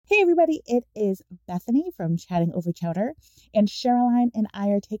everybody. It is Bethany from Chatting Over Chowder, and Cheryline and I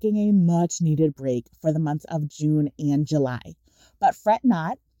are taking a much-needed break for the months of June and July. But fret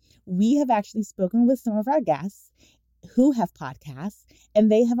not, we have actually spoken with some of our guests who have podcasts,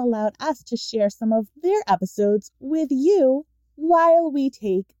 and they have allowed us to share some of their episodes with you while we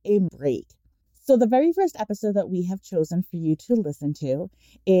take a break. So the very first episode that we have chosen for you to listen to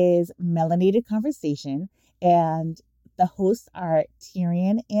is Melanated Conversation, and the hosts are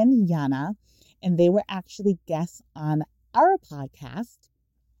Tyrion and Yana, and they were actually guests on our podcast.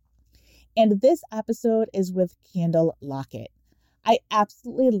 And this episode is with Candle Lockett. I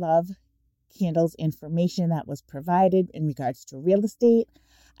absolutely love Candle's information that was provided in regards to real estate.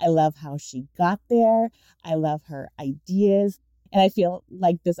 I love how she got there. I love her ideas. And I feel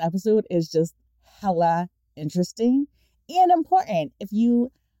like this episode is just hella interesting and important if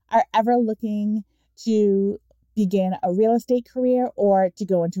you are ever looking to begin a real estate career or to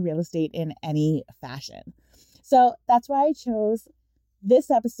go into real estate in any fashion. So that's why I chose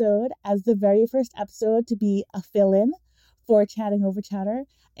this episode as the very first episode to be a fill-in for Chatting Over Chowder.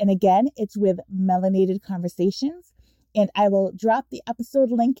 And again, it's with Melanated Conversations. And I will drop the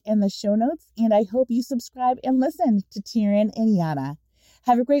episode link in the show notes. And I hope you subscribe and listen to Tyrion and Yana.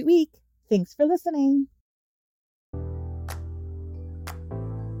 Have a great week. Thanks for listening.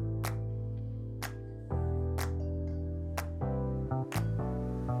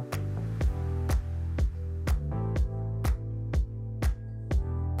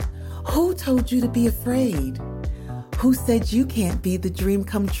 Who told you to be afraid? Who said you can't be the dream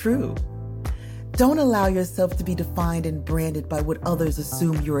come true? Don't allow yourself to be defined and branded by what others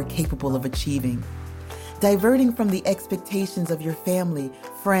assume you are capable of achieving. Diverting from the expectations of your family,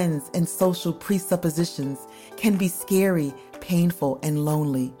 friends, and social presuppositions can be scary, painful, and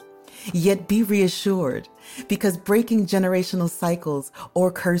lonely. Yet be reassured, because breaking generational cycles or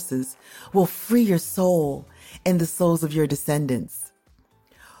curses will free your soul and the souls of your descendants.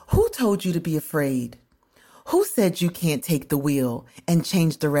 Who told you to be afraid? Who said you can't take the wheel and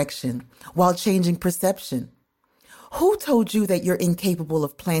change direction while changing perception? Who told you that you're incapable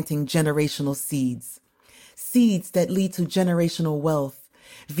of planting generational seeds? Seeds that lead to generational wealth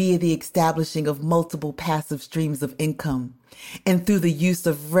via the establishing of multiple passive streams of income and through the use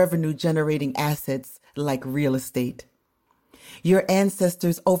of revenue-generating assets like real estate. Your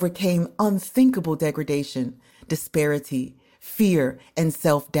ancestors overcame unthinkable degradation, disparity, fear, and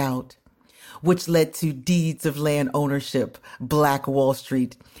self-doubt, which led to deeds of land ownership, Black Wall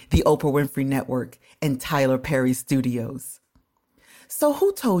Street, the Oprah Winfrey Network, and Tyler Perry Studios. So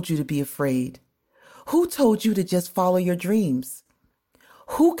who told you to be afraid? Who told you to just follow your dreams?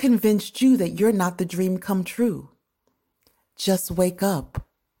 Who convinced you that you're not the dream come true? Just wake up.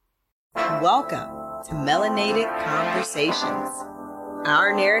 Welcome to Melanated Conversations,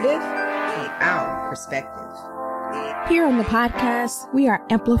 our narrative from our perspective. Here on the podcast, we are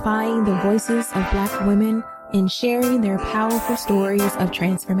amplifying the voices of Black women and sharing their powerful stories of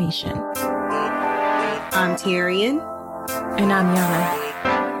transformation. I'm Tyrion. And I'm Yana.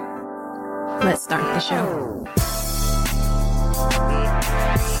 Let's start the show.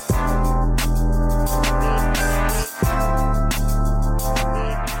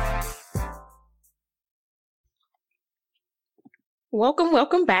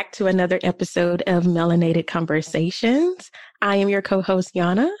 Welcome back to another episode of Melanated Conversations. I am your co-host,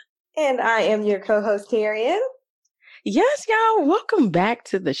 Yana. And I am your co-host, Tyrion. Yes, y'all, welcome back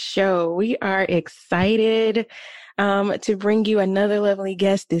to the show. We are excited to bring you another lovely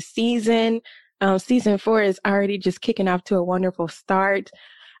guest this season. Season 4 is already just kicking off to a wonderful start.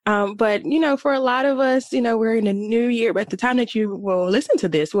 But, for a lot of us, we're in a new year. But at the time that you will listen to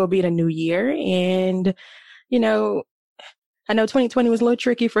this, we'll be in a new year. And, I know 2020 was a little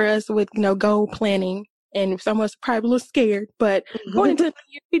tricky for us with, goal planning, and some of us probably a little scared, but going into the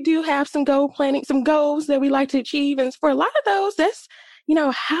year, we do have some goal planning, some goals that we like to achieve. And for a lot of those, that's,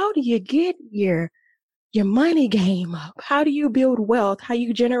 how do you get your money game up? How do you build wealth? How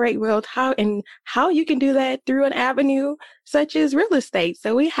you generate wealth? How you can do that through an avenue such as real estate.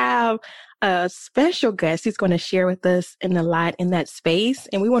 So we have a special guest who's going to share with us in a lot in that space.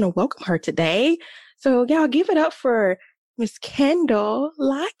 And we want to welcome her today. So y'all give it up for Miss Candle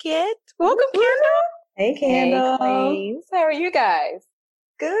Lockett. Welcome, Candle. Hey, Candle. Hey, Queens. How are you guys?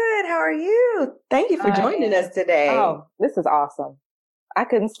 Good. How are you? Thank you for joining us today. Oh, this is awesome. I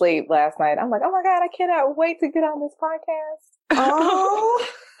couldn't sleep last night. I'm like, oh my God, I cannot wait to get on this podcast. Oh,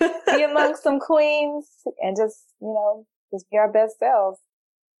 Be amongst some queens and just be our best selves.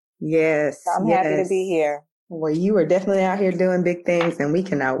 yes. So I'm happy to be here. Well, you are definitely out here doing big things, and we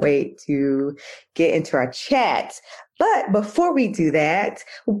cannot wait to get into our chat. But before we do that,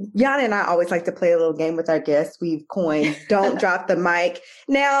 Yana and I always like to play a little game with our guests. We've coined Don't Drop the Mic.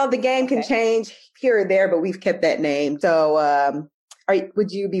 Now, the game can change here or there, but we've kept that name. So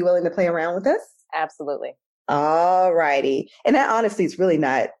would you be willing to play around with us? Absolutely. All righty. And that honestly is really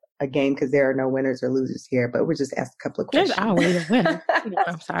not a game because there are no winners or losers here, but we're just asking a couple of questions. There's always a winner.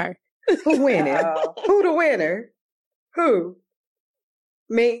 I'm sorry. Who winning? Who the winner? Who?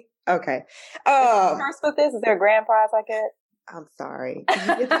 Me? Okay. First with this, is there a grand prize I get? I'm sorry.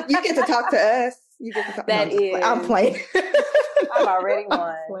 You get to talk to us. You get to talk. I'm playing. I've already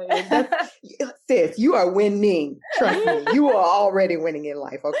won. Sis, you are winning. Trust me. You are already winning in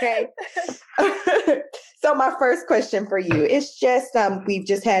life, okay? So my first question for you is just, we've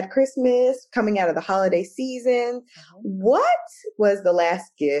just had Christmas coming out of the holiday season. What was the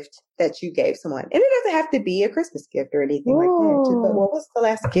last gift that you gave someone? And it doesn't have to be a Christmas gift or anything like that. But what was the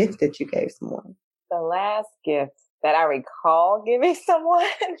last gift that you gave someone? The last gift that I recall giving someone?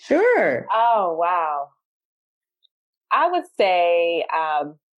 Sure. Oh, wow. I would say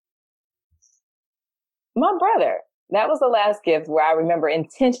my brother. That was the last gift where I remember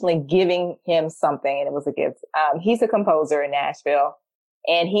intentionally giving him something, and it was a gift. He's a composer in Nashville,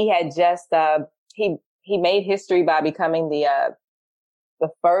 and he had just he made history by becoming the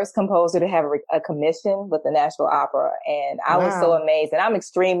first composer to have a commission with the Nashville Opera, and I was so amazed. And I'm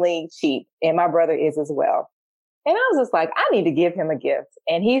extremely cheap, and my brother is as well. And I was just like, I need to give him a gift,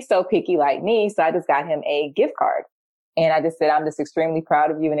 and he's so picky like me, so I just got him a gift card. And I just said, I'm just extremely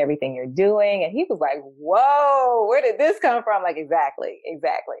proud of you and everything you're doing. And he was like, whoa, where did this come from? Like, exactly.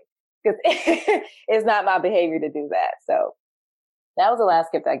 Because it's not my behavior to do that. So that was the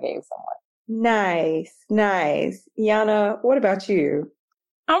last gift I gave someone. Nice. Yana, what about you?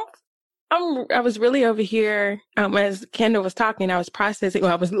 I was really over here, as Kendall was talking, I was processing,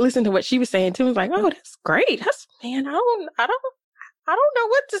 I was listening to what she was saying too. I was like, oh, that's great. I don't know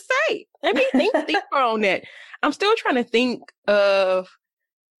what to say. Let me think deeper on that. I'm still trying to think of,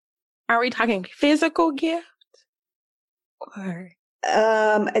 are we talking physical gift? Or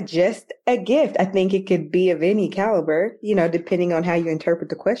just a gift. I think it could be of any caliber, depending on how you interpret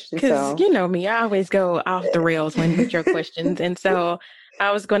the question. Because you know me, I always go off the rails with your questions. And so I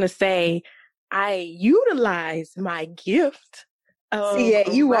was going to say, I utilize my gift.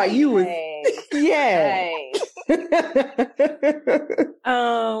 You was. Yeah.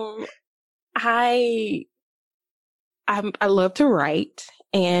 I love to write,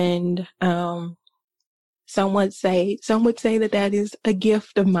 and some would say that is a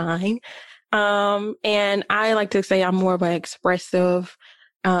gift of mine. And I like to say I'm more of an expressive,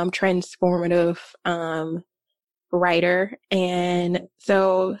 transformative writer. And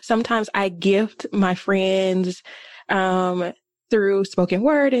so sometimes I gift my friends through spoken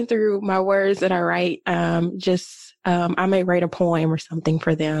word and through my words that I write. I may write a poem or something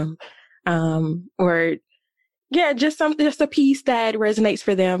for them, just a piece that resonates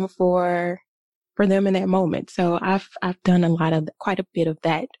for them for them in that moment. So I've done quite a bit of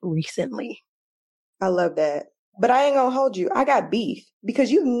that recently. I love that. But I ain't gonna hold you. I got beef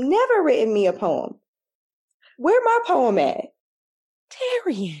because you've never written me a poem. Where my poem at?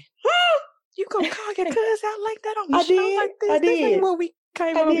 Tarian. You gonna call your cuz out like that on the show did. like this? I did. This ain't what we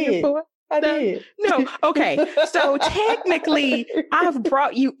came over here for. I did. No. Okay. So technically, I've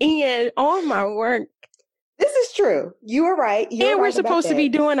brought you in on my work. This is true. You are right. We're supposed to be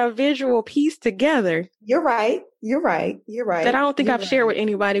doing a visual piece together. You're right. That I don't think I've shared with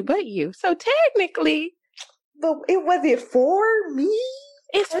anybody but you. So technically. But it wasn't for me.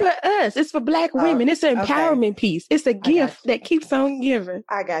 It's for us. It's for Black women. It's an empowerment piece. It's a gift that keeps on giving.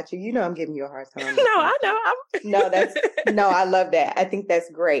 I got you. I'm giving you a hard time. No, I know. No, I love that. I think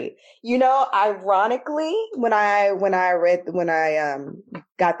that's great. Ironically, when I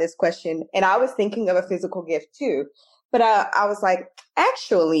got this question, and I was thinking of a physical gift too, but I was like,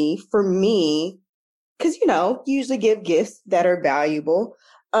 actually, for me, because you usually give gifts that are valuable,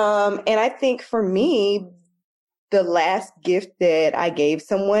 and I think for me, the last gift that I gave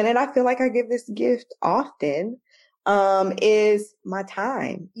someone, and I feel like I give this gift often, is my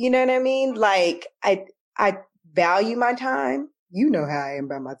time. You know what I mean? Like I value my time. You know how I am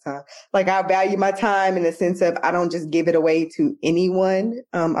about my time. Like I value my time in the sense of I don't just give it away to anyone.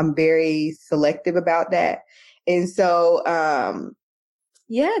 I'm very selective about that. And so,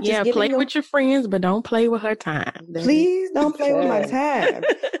 play with your friends, but don't play with her time. Please don't play with my time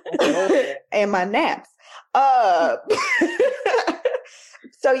and my naps. So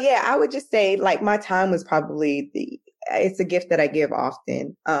I would just say like my time was probably it's a gift that I give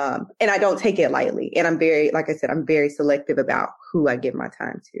often. And I don't take it lightly. And I'm like I said, I'm very selective about who I give my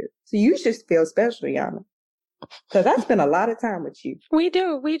time to. So you should feel special, Yana, because I spend a lot of time with you. We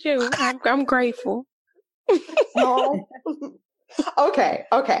do. I'm grateful. Oh. Okay.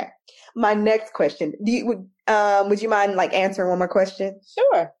 My next question. Would you mind like answering one more question?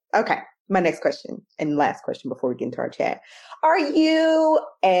 Sure. Okay. My next question and last question before we get into our chat. Or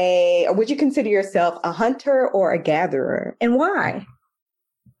would you consider yourself a hunter or a gatherer, and why?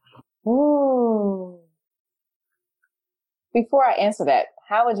 Ooh. Before I answer that,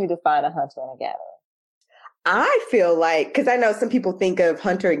 how would you define a hunter and a gatherer? I feel like, because I know some people think of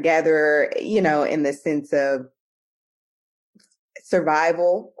hunter and gatherer, in the sense of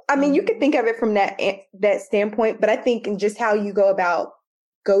survival. I mean, you could think of it from that standpoint, but I think in just how you go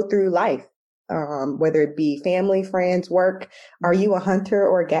through life, whether it be family, friends, work, are you a hunter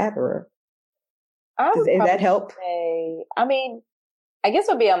or a gatherer? Does that help? I guess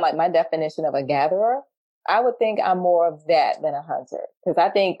it would be on like my definition of a gatherer. I would think I'm more of that than a hunter, because I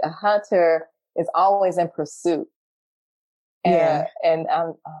think a hunter is always in pursuit. And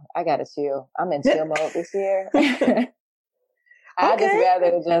I gotta chill. I'm in chill mode this year. I just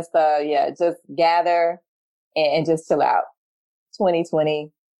rather just gather and just chill out.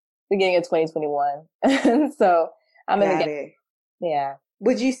 2020, beginning of 2021. So I'm in the yeah.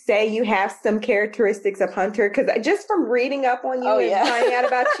 Would you say you have some characteristics of hunter? Because just from reading up on you and finding out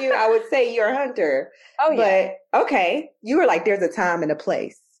about you, I would say you're a hunter. Oh, yeah. But okay, you were like, there's a time and a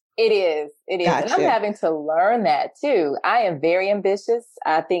place. It is. Gotcha. And I'm having to learn that too. I am very ambitious.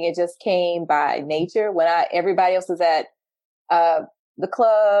 I think it just came by nature. When everybody else is at the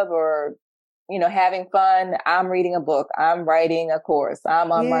club or, having fun, I'm reading a book. I'm writing a course.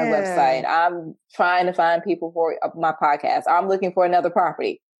 I'm on my website. I'm trying to find people for my podcast. I'm looking for another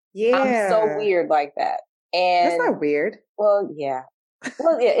property. Yeah. I'm so weird like that. And that's not weird. Well, yeah.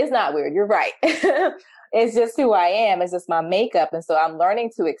 It's not weird. You're right. It's just who I am. It's just my makeup. And so I'm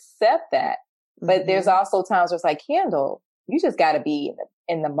learning to accept that. But there's also times where it's like, Kendall, you just got to be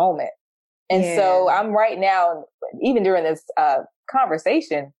in the moment. And so I'm right now, even during this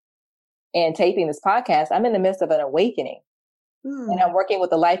conversation and taping this podcast, I'm in the midst of an awakening. And I'm working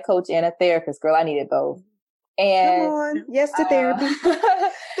with a life coach and a therapist. Girl, I needed both. And come on. Yes to therapy.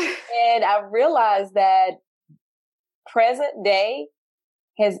 And I realized that present day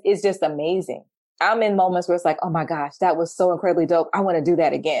is just amazing. I'm in moments where it's like, oh my gosh, that was so incredibly dope. I want to do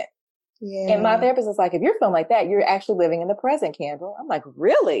that again. Yeah. And my therapist is like, if you're feeling like that, you're actually living in the present, Kendall. I'm like,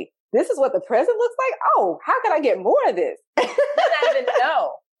 really? This is what the present looks like? Oh, how can I get more of this? I didn't even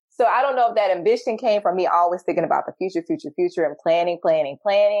know. So I don't know if that ambition came from me always thinking about the future and planning.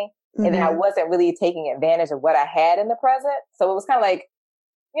 Mm-hmm. And then I wasn't really taking advantage of what I had in the present. So it was kind of like,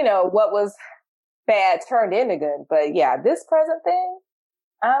 what was bad turned into good. But yeah, this present thing,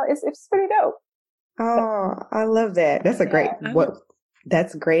 it's pretty dope. Oh, I love that. That's a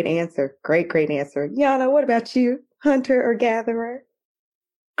that's a great answer. Great answer. Yana, what about you? Hunter or gatherer?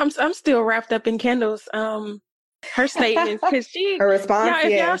 I'm still wrapped up in Kendall's her statements, because her response.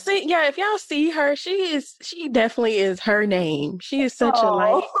 If y'all see her, she definitely is her name. She is such a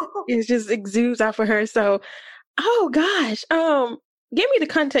light. It just exudes off of her. So, oh gosh, give me the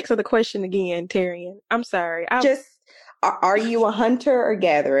context of the question again, Terrian. I'm sorry. Are you a hunter or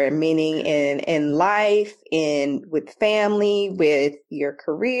gatherer? Meaning in life, with family, with your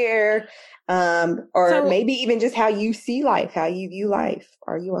career, or maybe even just how you see life, how you view life.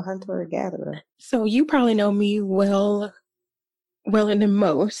 Are you a hunter or a gatherer? So you probably know me well in the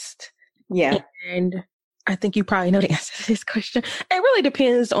most. Yeah. And I think you probably know the answer to this question. It really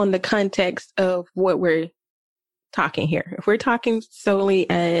depends on the context of what we're talking here. If we're talking solely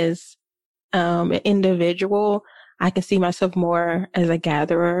as an individual, I can see myself more as a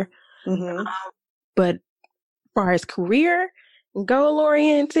gatherer. Mm-hmm. But as far as career,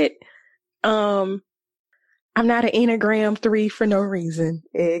 goal-oriented, I'm not an Enneagram 3 for no reason.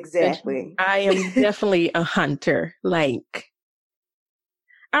 Exactly. I am definitely a hunter. Like,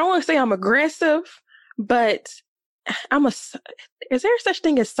 I don't want to say I'm aggressive, but is there such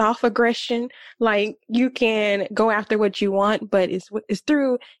thing as soft aggression? Like, you can go after what you want, but it's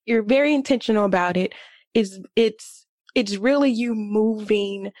through, you're very intentional about it. It's really you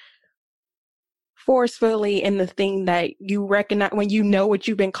moving forcefully in the thing that you recognize when you know what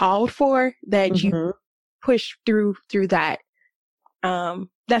you've been called for, that you push through that.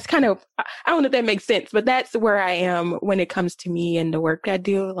 That's kind of, I don't know if that makes sense, but that's where I am when it comes to me and the work I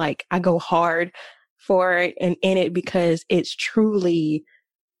do. Like, I go hard for it and in it because it's truly,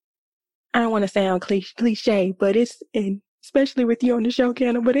 I don't want to sound cliche, but especially with you on the show,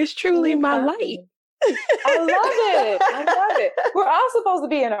 Kendall, but it's truly my light. I love it. We're all supposed to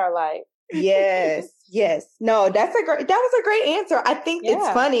be in our light. Yes. No, that was a great answer. I think it's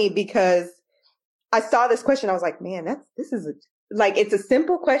funny because I saw this question. I was like, man, it's a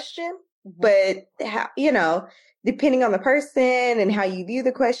simple question, but how, depending on the person and how you view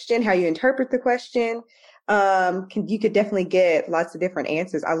the question, how you interpret the question, you could definitely get lots of different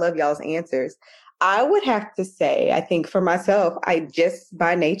answers. I love y'all's answers. I would have to say, I think for myself,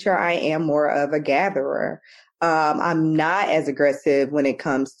 by nature, I am more of a gatherer. I'm not as aggressive when it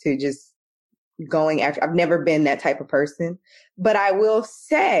comes to just going after. I've never been that type of person, but I will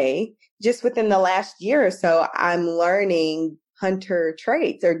say just within the last year or so, I'm learning hunter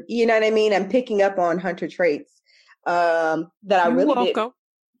traits, or, you know what I mean? I'm picking up on hunter traits, that I really did.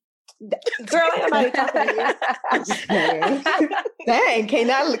 Girl, ain't nobody talking to you. I'm just saying. Dang,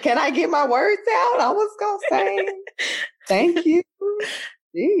 can I get my words out? I was gonna say thank you.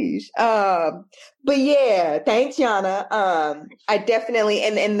 Sheesh. But yeah, thanks, Yana. I definitely,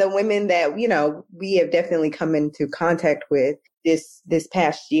 and the women that, we have definitely come into contact with this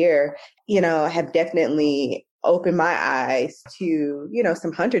past year, have definitely opened my eyes to,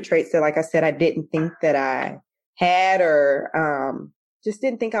 some hunter traits that, like I said, I didn't think that I had, or, just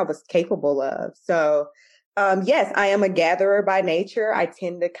didn't think I was capable of. So, yes, I am a gatherer by nature. I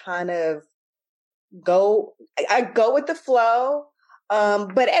tend to kind of go with the flow.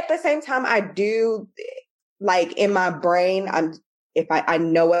 But at the same time, I do, like, in my brain, if I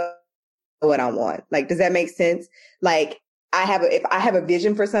know what I want. Like, does that make sense? Like, if I have a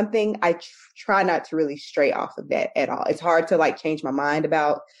vision for something, I try not to really stray off of that at all. It's hard to, like, change my mind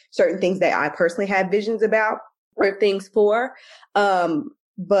about certain things that I personally have visions about or things for.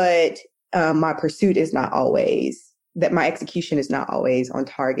 But my pursuit is not always that. My execution is not always on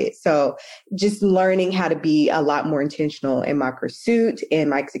target. So just learning how to be a lot more intentional in my pursuit and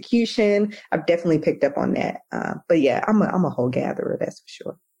my execution, I've definitely picked up on that. But yeah, I'm a whole gatherer, that's for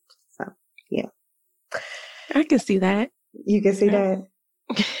sure. So yeah. I can see that. You can see that?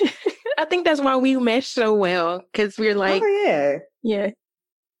 I think that's why we mesh so well, because we're like, oh yeah. Yeah.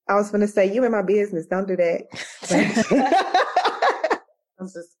 I was going to say, you in my business. Don't do that. I'm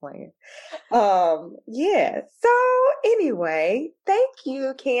just playing. Yeah. So anyway, thank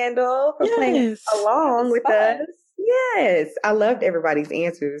you, Candle, for playing along with us. Yes. I loved everybody's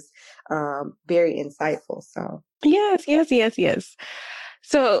answers. Very insightful. So yes.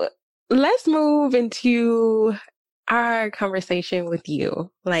 So let's move into our conversation with you.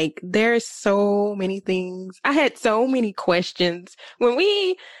 Like, there's so many things. I had so many questions when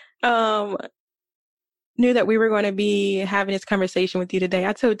we knew that we were going to be having this conversation with you today.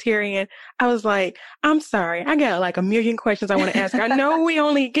 I told Tyrion, I was like, I'm sorry, I got like a million questions I want to ask her. I know we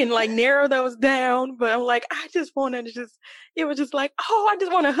only can like narrow those down, but I'm like, I just wanted to it was just like, oh, I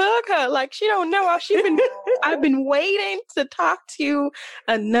just want to hug her. Like, she don't know. I've been waiting to talk to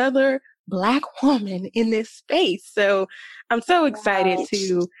another Black woman in this space. So I'm so excited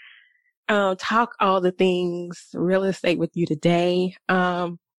to talk all the things real estate with you today.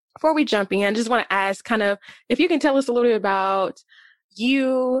 Before we jump in, I just want to ask kind of if you can tell us a little bit about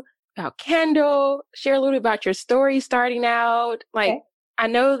you, about Kendall, share a little bit about your story starting out. Like, okay. I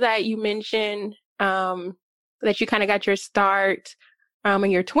know that you mentioned that you kind of got your start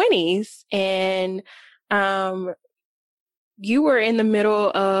in your 20s, and you were in the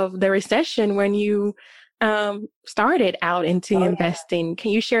middle of the recession when you started out into investing. Yeah.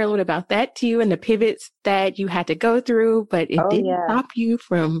 Can you share a little about that too, and the pivots that you had to go through, but it didn't stop you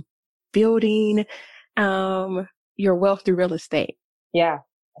from building your wealth through real estate? Yeah,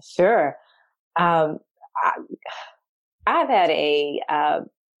 sure. I've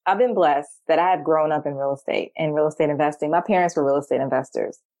been blessed that I have grown up in real estate and real estate investing. My parents were real estate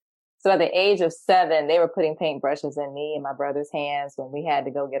investors. So at the age of 7, they were putting paintbrushes in me and my brother's hands when we had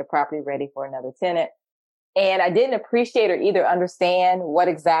to go get a property ready for another tenant. And I didn't appreciate or either understand what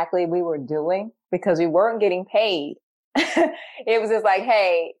exactly we were doing because we weren't getting paid. It was just like,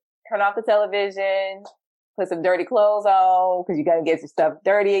 hey, turn off the television, put some dirty clothes on because you got to get your stuff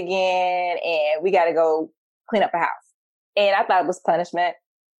dirty again. And we got to go clean up a house. And I thought it was punishment.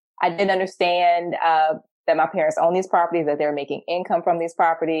 I didn't understand that my parents own these properties, that they were making income from these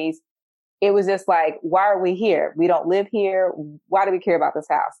properties. It was just like, why are we here? We don't live here. Why do we care about this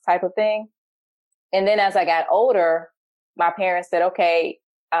house? Type of thing. And then as I got older, my parents said, okay,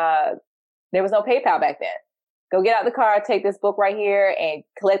 there was no PayPal back then. Go get out the car, take this book right here and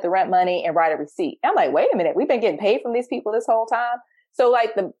collect the rent money and write a receipt. I'm like, wait a minute, we've been getting paid from these people this whole time. So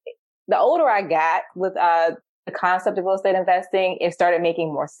like the older I got with the concept of real estate investing, it started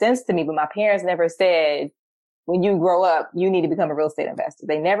making more sense to me. But my parents never said, when you grow up, you need to become a real estate investor.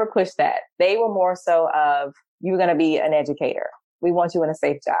 They never pushed that. They were more so of, you're going to be an educator. We want you in a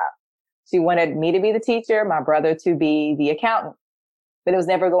safe job. She wanted me to be the teacher, my brother to be the accountant, but it was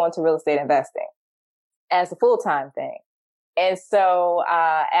never going to real estate investing as a full-time thing. And so,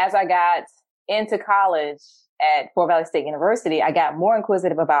 as I got into college at Fort Valley State University, I got more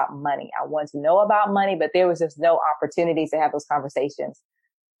inquisitive about money. I wanted to know about money, but there was just no opportunities to have those conversations.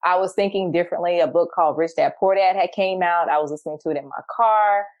 I was thinking differently. A book called Rich Dad Poor Dad had came out. I was listening to it in my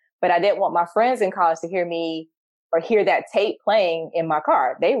car, but I didn't want my friends in college to hear me or hear that tape playing in my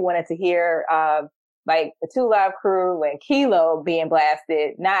car. They wanted to hear, like the 2 Live Crew and Kilo being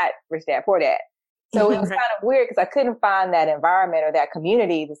blasted, not Rich Dad Poor Dad. So it was kind of weird because I couldn't find that environment or that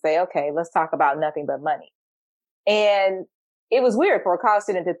community to say, okay, let's talk about nothing but money. And it was weird for a college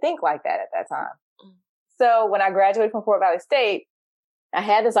student to think like that at that time. So when I graduated from Fort Valley State, I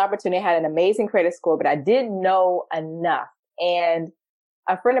had this opportunity, I had an amazing credit score, but I didn't know enough. And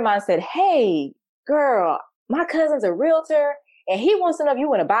a friend of mine said, hey, girl, my cousin's a realtor and he wants to know if you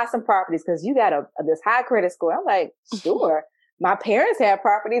want to buy some properties because you got this high credit score. I'm like, sure. My parents have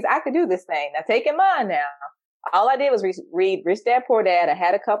properties. I could do this thing. Now take in mind now, all I did was read Rich Dad, Poor Dad. I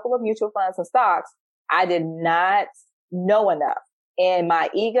had a couple of mutual funds and stocks. I did not know enough. And my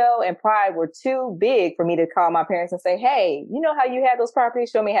ego and pride were too big for me to call my parents and say, hey, you know how you have those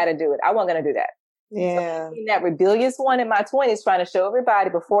properties? Show me how to do it. I wasn't going to do that. Yeah. So that rebellious one in my 20s trying to show everybody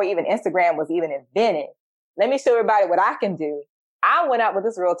before even Instagram was even invented. Let me show everybody what I can do. I went out with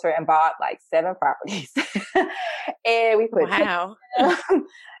this realtor and bought like 7 properties. And we put, wow.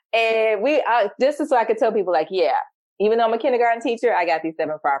 And this is so I could tell people like, yeah, even though I'm a kindergarten teacher, I got these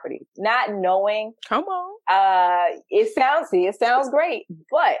 7 properties. Not knowing. Come on. It sounds great,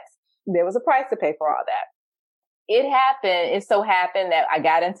 but there was a price to pay for all that. It so happened that I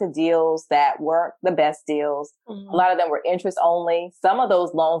got into deals that weren't the best deals. Mm-hmm. A lot of them were interest only. Some of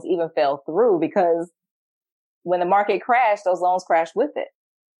those loans even fell through because when the market crashed, those loans crashed with it.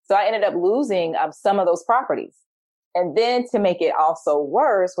 So I ended up losing some of those properties. And then to make it also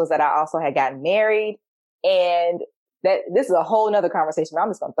worse was that I also had gotten married, and that this is a whole nother conversation. But I'm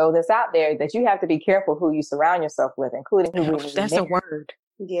just going to throw this out there that you have to be careful who you surround yourself with, including who you That's a word.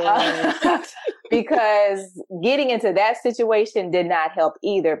 Yeah. Because getting into that situation did not help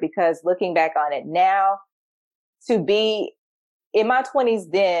either, because looking back on it now, to be in my 20s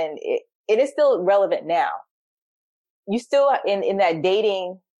then, it is still relevant now. You still in that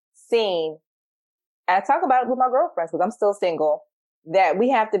dating scene, and I talk about it with my girlfriends because I'm still single, that we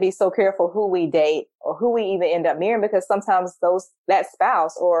have to be so careful who we date or who we even end up marrying, because sometimes that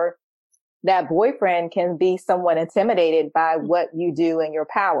spouse or that boyfriend can be somewhat intimidated by what you do and your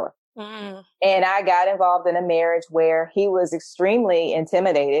power. Mm. And I got involved in a marriage where he was extremely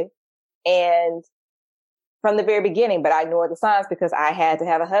intimidated, and from the very beginning, but I ignored the signs because I had to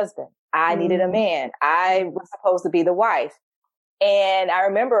have a husband. I needed a man. I was supposed to be the wife. And I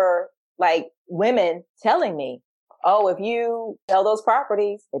remember like women telling me, oh, if you sell those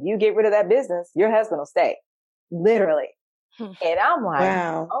properties, if you get rid of that business, your husband will stay. Literally. And I'm like,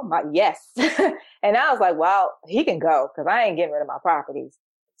 wow. Oh my, yes. And I was like, well, he can go because I ain't getting rid of my properties.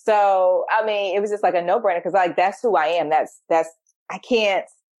 So, I mean, it was just like a no-brainer because like, that's who I am. I can't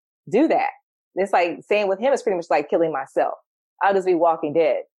do that. It's like saying with him, it's pretty much like killing myself. I'll just be walking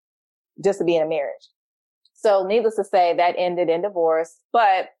dead just to be in a marriage. So needless to say, that ended in divorce.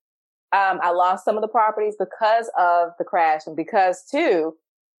 But I lost some of the properties because of the crash, and because too,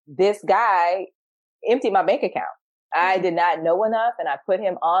 this guy emptied my bank account. I did not know enough, and I put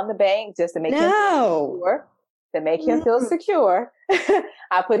him on the bank just to make him feel secure. To make him feel secure,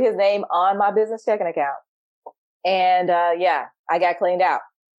 I put his name on my business checking account, and I got cleaned out.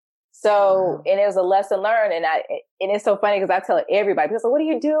 So, and it was a lesson learned, and it's so funny because I tell everybody, because what do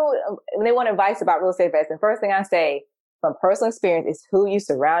you do when they want advice about real estate investing? First thing I say from personal experience is who you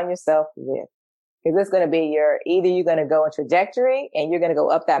surround yourself with. Because it's going to be either you're going to go a trajectory and you're going to go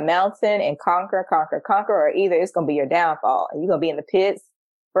up that mountain and conquer, or either it's going to be your downfall and you're going to be in the pits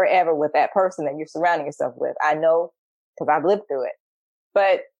forever with that person that you're surrounding yourself with. I know because I've lived through it.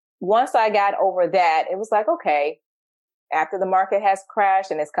 But once I got over that, it was like, okay, after the market has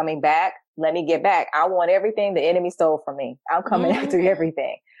crashed and it's coming back, let me get back. I want everything the enemy stole from me. I'm coming after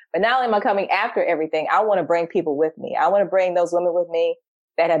everything. But not only am I coming after everything, I want to bring people with me. I want to bring those women with me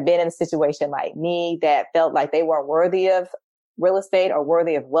that have been in a situation like me, that felt like they weren't worthy of real estate or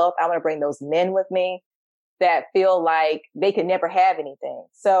worthy of wealth. I want to bring those men with me that feel like they could never have anything.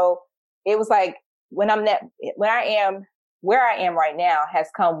 So it was like where I am right now has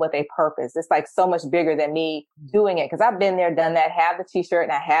come with a purpose. It's like so much bigger than me doing it. Cause I've been there, done that, have the t-shirt,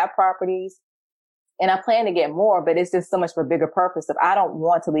 and I have properties. And I plan to get more, but it's just so much of a bigger purpose of I don't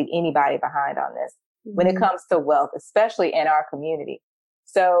want to leave anybody behind on this when it comes to wealth, especially in our community.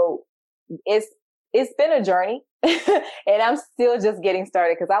 So it's been a journey and I'm still just getting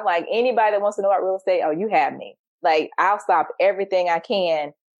started because I'm like, anybody that wants to know about real estate, oh, you have me. Like, I'll stop everything I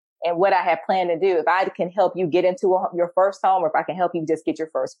can and what I have planned to do. If I can help you get into your first home, or if I can help you just get your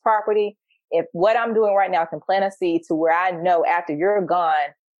first property, if what I'm doing right now can plant a seed to where I know after you're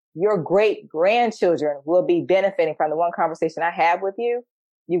gone, your great grandchildren will be benefiting from the one conversation I have with you,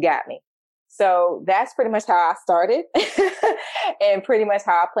 you got me. So that's pretty much how I started and pretty much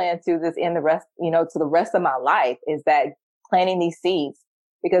how I plan to this in the rest, to the rest of my life, is that planting these seeds,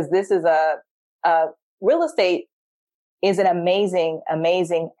 because this is a real estate is an amazing,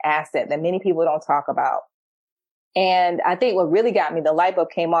 amazing asset that many people don't talk about. And I think what really got me, the light bulb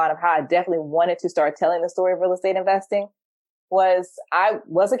came on of how I definitely wanted to start telling the story of real estate investing, was I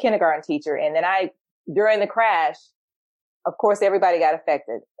was a kindergarten teacher. And then during the crash, of course, everybody got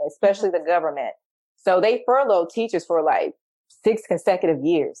affected, especially the government. So they furloughed teachers for like 6 consecutive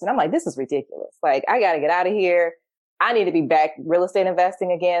years. And I'm like, this is ridiculous. Like, I got to get out of here. I need to be back real estate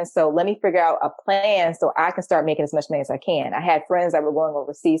investing again. So let me figure out a plan so I can start making as much money as I can. I had friends that were going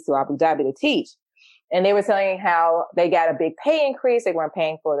overseas to Abu Dhabi to teach, and they were telling me how they got a big pay increase. They weren't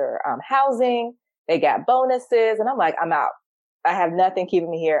paying for their housing. They got bonuses. And I'm like, I'm out. I have nothing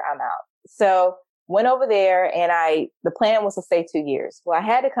keeping me here. I'm out. So went over there, and the plan was to stay 2 years. Well, I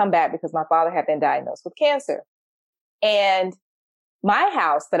had to come back because my father had been diagnosed with cancer. And my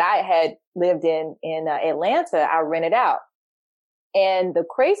house that I had lived in Atlanta, I rented out. And the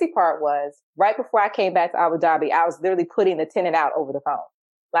crazy part was, right before I came back to Abu Dhabi, I was literally putting the tenant out over the phone.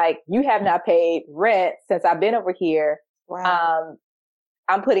 Like, you have not paid rent since I've been over here. Wow.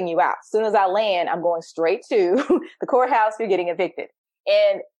 I'm putting you out. As soon as I land, I'm going straight to the courthouse. You're getting evicted.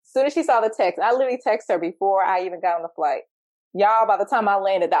 And as soon as she saw the text, I literally texted her before I even got on the flight. Y'all, by the time I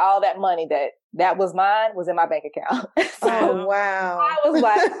landed, all that money that was mine was in my bank account. So oh, wow. I was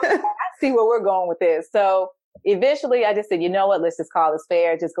like, I see where we're going with this. So eventually I just said, you know what, let's just call this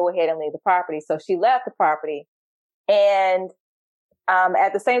fair. Just go ahead and leave the property. So she left the property. And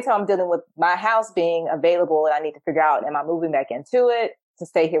at the same time, I'm dealing with my house being available, and I need to figure out, am I moving back into it to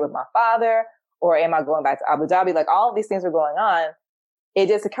stay here with my father, or am I going back to Abu Dhabi? Like, all of these things are going on. It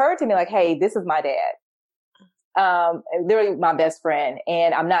just occurred to me like, hey, this is my dad. Literally my best friend,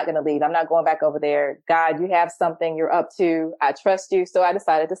 and I'm not going to leave. I'm not going back over there. God, you have something you're up to. I trust you. So I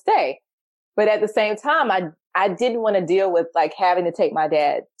decided to stay. But at the same time, I didn't want to deal with like having to take my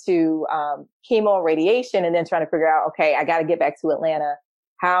dad to, chemo and radiation, and then trying to figure out, okay, I got to get back to Atlanta.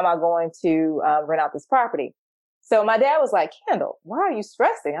 How am I going to, rent out this property? So my dad was like, Kendall, why are you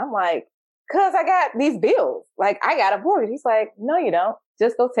stressing? I'm like, cause I got these bills. Like, I got a mortgage. He's like, no, you don't.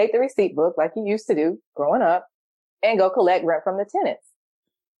 Just go take the receipt book like you used to do growing up and go collect rent from the tenants.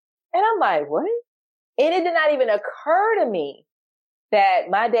 And I'm like, what? And it did not even occur to me that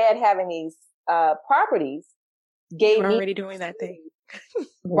my dad having these properties gave me already doing that thing.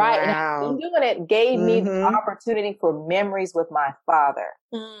 Right. Wow. And doing it gave me the opportunity for memories with my father.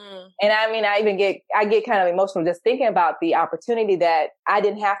 And I mean, I get kind of emotional just thinking about the opportunity that I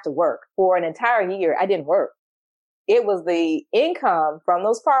didn't have to work for an entire year. I didn't work. It was the income from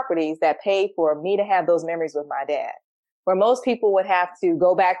those properties that paid for me to have those memories with my dad. Where most people would have to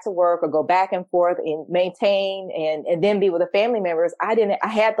go back to work or go back and forth and maintain and then be with the family members. I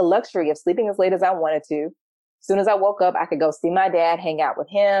had the luxury of sleeping as late as I wanted to. As soon as I woke up, I could go see my dad, hang out with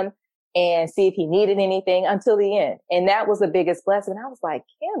him, and see if he needed anything until the end. And that was the biggest blessing. I was like,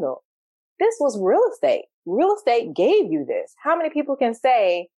 Kendall, this was real estate. Real estate gave you this. How many people can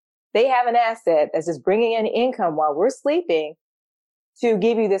say they have an asset that's just bringing in income while we're sleeping to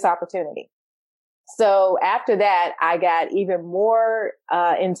give you this opportunity? So after that, I got even more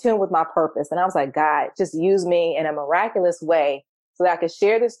in tune with my purpose. And I was like, God, just use me in a miraculous way so that I could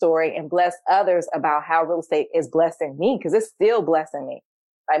share this story and bless others about how real estate is blessing me, because it's still blessing me.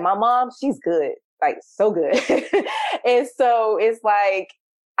 Like, my mom, she's good, like so good. And so it's like,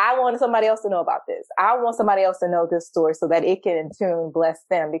 I want somebody else to know about this. I want somebody else to know this story so that it can in tune bless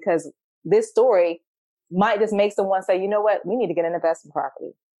them, because this story might just make someone say, you know what, we need to get an investment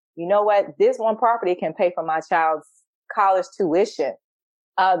property. You know what, this one property can pay for my child's college tuition.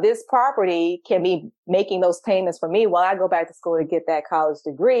 This property can be making those payments for me while I go back to school to get that college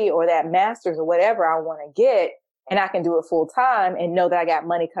degree or that master's or whatever I want to get. And I can do it full time and know that I got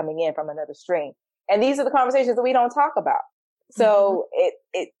money coming in from another stream. And these are the conversations that we don't talk about. So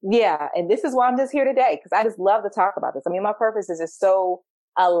yeah. And this is why I'm just here today, because I just love to talk about this. I mean, my purpose is just so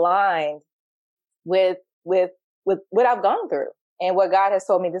aligned with what I've gone through. and what God has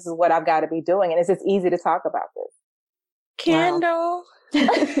told me, this is what I've got to be doing. And it's just easy to talk about this. Candle.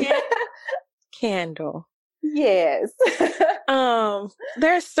 Candle. Yes.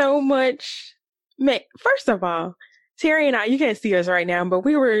 There's so much. First of all, Terry and I, you can't see us right now, but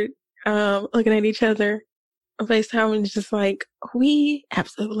we were looking at each other on FaceTime and just like, we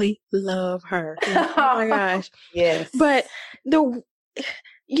absolutely love her. Oh my gosh. Yes. But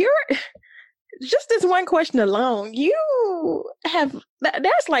you're just this one question alone, you have,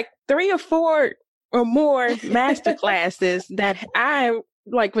 there's like 3 or 4 or more master classes that I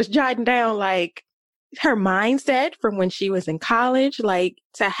like was jotting down, like her mindset from when she was in college, like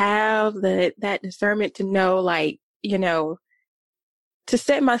to have that discernment to know, like, you know, to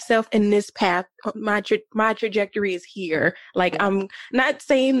set myself in this path, my trajectory is here. Like, I'm not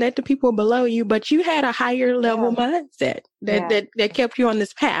saying that the people below you, but you had a higher level mindset that kept you on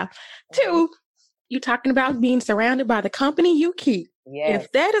this path. 2, you talking about being surrounded by the company you keep. Yes.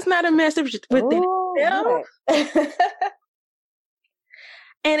 If that is not a message within itself.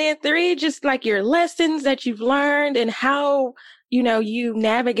 And then 3, just like your lessons that you've learned and how, you know, you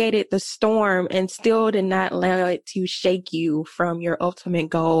navigated the storm and still did not allow it to shake you from your ultimate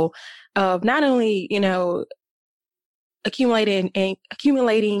goal of not only, you know, accumulating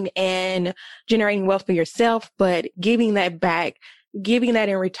and generating wealth for yourself, but giving that back, giving that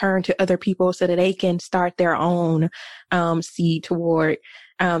in return to other people so that they can start their own seed toward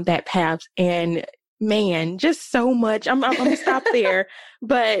that path. And man, just so much. I'm gonna stop there,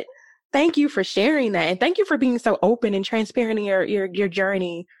 but thank you for sharing that, and thank you for being so open and transparent in your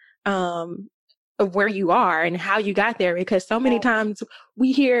journey of where you are and how you got there. Because so many times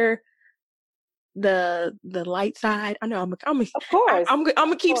we hear the light side. I know I'm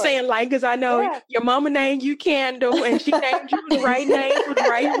gonna keep saying light because I know your mama named you Candle, and she named you the right name for the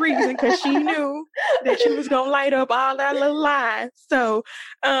right reason because she knew that you was gonna light up all that little lies. So,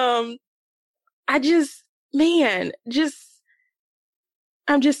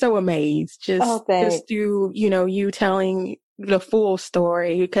 I'm just so amazed just through, you know, you telling the full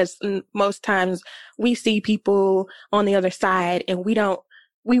story, because most times we see people on the other side and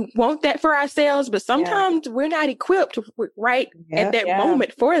we want that for ourselves, but sometimes we're not equipped at that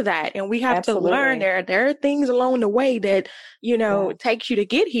moment for that. And we have to learn there are things along the way that, you know, takes you to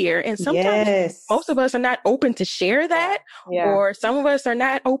get here. And sometimes most of us are not open to share that, or some of us are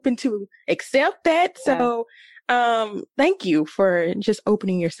not open to accept that. So, thank you for just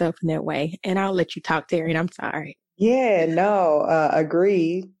opening yourself in that way. And I'll let you talk, Terry, and I'm sorry. Yeah, no,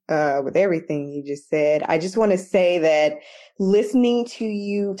 agree with everything you just said. I just want to say that listening to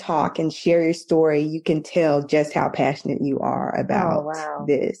you talk and share your story, you can tell just how passionate you are about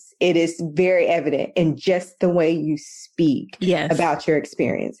this. It is very evident in just the way you speak about your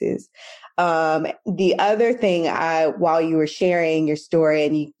experiences. The other thing, while you were sharing your story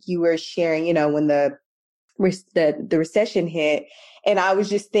and you were sharing, you know, when the recession hit, and I was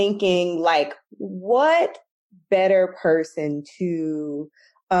just thinking, like, what better person to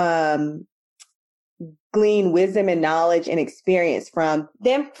glean wisdom and knowledge and experience from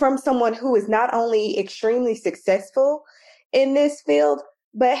someone who is not only extremely successful in this field,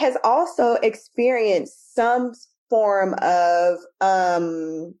 but has also experienced some form of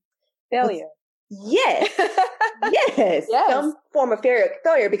failure. Yes. Yes. Some form of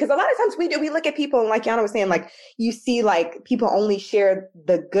failure. Because a lot of times we look at people and, like Yana was saying, like, you see like people only share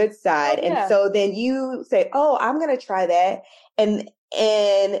the good side. And so then you say, oh, I'm going to try that. And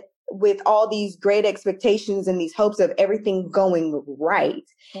with all these great expectations and these hopes of everything going right.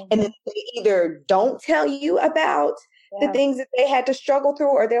 And then they either don't tell you about the things that they had to struggle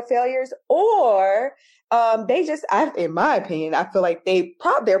through or their failures, or they just, in my opinion, I feel like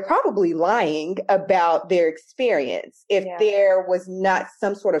they're probably lying about their experience if there was not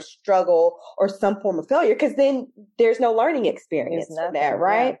some sort of struggle or some form of failure, because then there's no learning experience from that,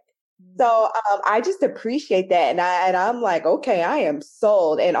 right? So I just appreciate that. And I'm like, okay, I am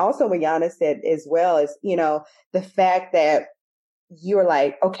sold. And also what Yana said as well is, you know, the fact that you're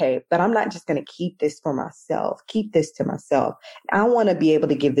like, okay, but I'm not just going to keep this to myself. I want to be able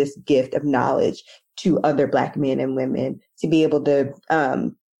to give this gift of knowledge to other Black men and women to be able to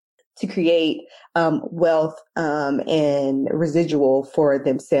create wealth and residual for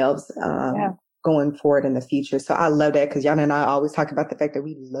themselves going forward in the future. So I love that, because Yana and I always talk about the fact that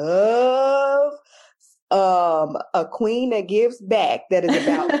we love a queen that gives back, that is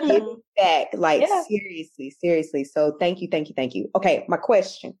about giving back, like seriously. So thank you. Okay, my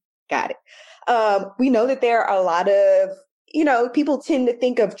question. Got it. We know that there are a lot of people tend to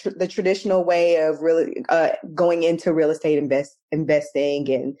think of the traditional way of really going into real estate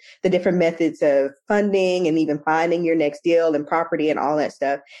investing and the different methods of funding and even finding your next deal and property and all that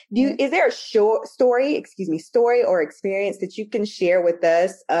stuff. Is there a story or experience that you can share with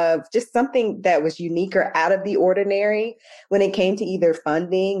us of just something that was unique or out of the ordinary when it came to either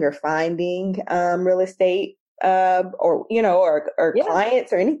funding or finding real estate or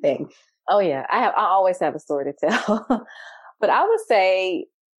clients or anything? Oh yeah, I always have a story to tell. But I would say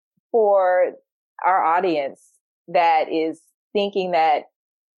for our audience that is thinking that,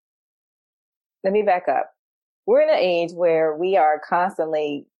 let me back up. We're in an age where we are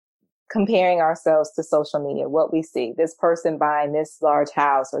constantly comparing ourselves to social media, what we see, this person buying this large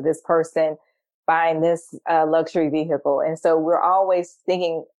house or this person buying this luxury vehicle. And so we're always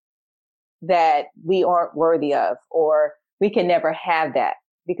thinking that we aren't worthy of, or we can never have that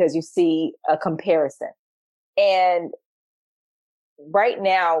because you see a comparison. And right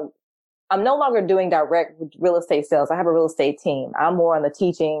now, I'm no longer doing direct real estate sales. I have a real estate team. I'm more on the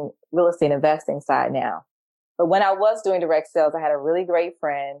teaching real estate investing side now. But when I was doing direct sales, I had a really great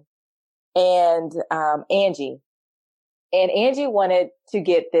friend and Angie. And Angie wanted to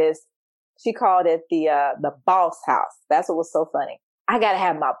get this. She called it the boss house. That's what was so funny. I got to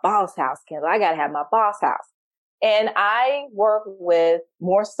have my boss house, Kendall. I got to have my boss house. And I work with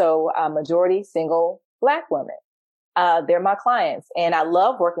more so majority single Black women. They're my clients, and I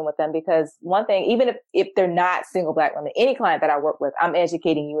love working with them because one thing, even if they're not single Black women, any client that I work with, I'm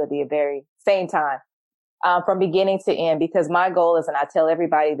educating you at the very same time, from beginning to end, because my goal is, and I tell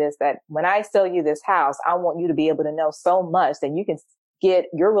everybody this, that when I sell you this house, I want you to be able to know so much that you can get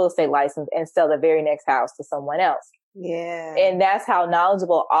your real estate license and sell the very next house to someone else. Yeah. And that's how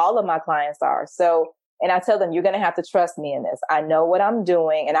knowledgeable all of my clients are. So, and I tell them, you're going to have to trust me in this. I know what I'm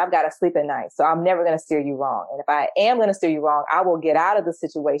doing and I've got to sleep at night. So I'm never going to steer you wrong. And if I am going to steer you wrong, I will get out of the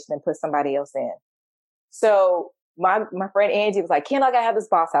situation and put somebody else in. So my friend Angie was like, Ken, I got to have this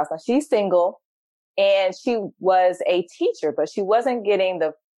boss house. Now she's single and she was a teacher, but she wasn't getting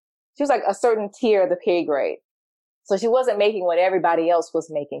she was like a certain tier of the pay grade. So she wasn't making what everybody else was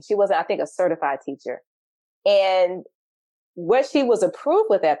making. She wasn't, I think, a certified teacher. And what she was approved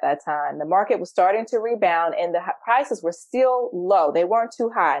with at that time, the market was starting to rebound and the prices were still low. They weren't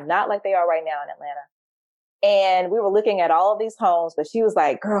too high, not like they are right now in Atlanta. And we were looking at all of these homes, but she was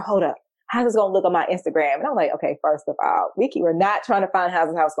like, girl, hold up. How's this going to look on my Instagram? And I'm like, okay, first of all, we're not trying to find how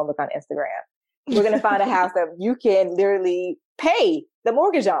this house is going to look on Instagram. We're going to find a house that you can literally pay the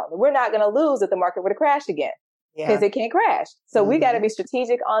mortgage on. We're not going to lose if the market were to crash again. Because it can't crash. So we got to be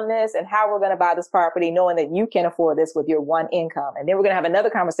strategic on this and how we're going to buy this property, knowing that you can afford this with your one income. And then we're going to have another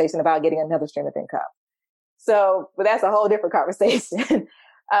conversation about getting another stream of income. So, but that's a whole different conversation.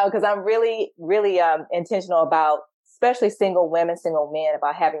 Because I'm really, really intentional about, especially single women, single men,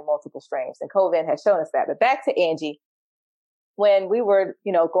 about having multiple streams. And COVID has shown us that. But back to Angie, when we were,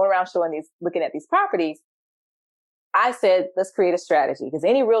 going around looking at these properties, I said, let's create a strategy, because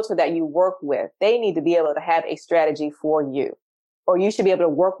any realtor that you work with, they need to be able to have a strategy for you, or you should be able to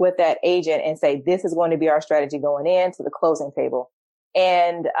work with that agent and say, this is going to be our strategy going into the closing table.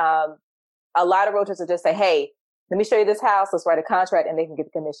 And a lot of realtors will just say, hey, let me show you this house. Let's write a contract and they can get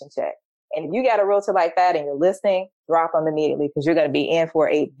the commission check. And if you got a realtor like that and you're listening, drop them immediately, because you're going to be in for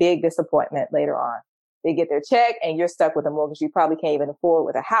a big disappointment later on. They get their check and you're stuck with a mortgage you probably can't even afford,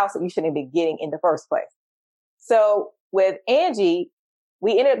 with a house that you shouldn't be getting in the first place. So with Angie,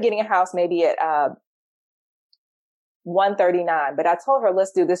 we ended up getting a house maybe at 139, but I told her,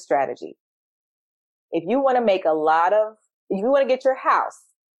 let's do this strategy. If you want to if you want to get your house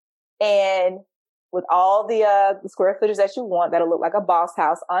and with all the square footage that you want, that'll look like a boss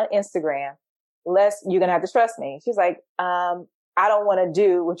house on Instagram, you're going to have to trust me. She's like, I don't want to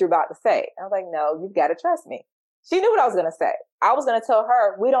do what you're about to say. I was like, no, you've got to trust me. She knew what I was going to say. I was going to tell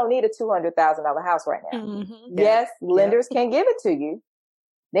her, we don't need a $200,000 house right now. Mm-hmm. Yes, lenders can give it to you.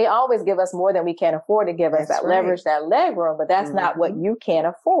 They always give us more than we can afford to give us that leverage, that leg room, but that's not what you can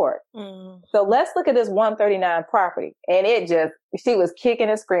afford. So let's look at this 139 property. And she was kicking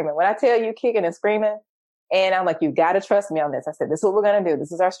and screaming. When I tell you kicking and screaming, and I'm like, you got to trust me on this. I said, this is what we're going to do.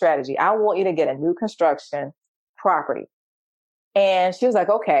 This is our strategy. I want you to get a new construction property. And she was like,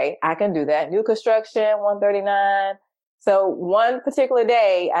 okay, I can do that. New construction, 139. So one particular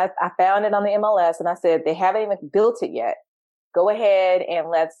day, I found it on the MLS and I said, they haven't even built it yet. Go ahead and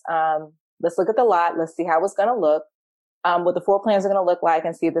let's look at the lot. Let's see how it's going to look, what the floor plans are going to look like,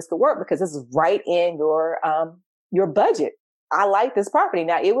 and see if this could work, because this is right in your budget. I like this property.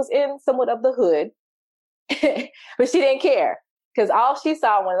 Now, it was in somewhat of the hood, but she didn't care. Because all she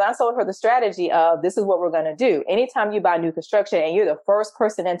saw when I told her the strategy of this is what we're going to do. Anytime you buy new construction and you're the first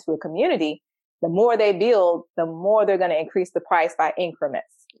person into a community, the more they build, the more they're going to increase the price by increments.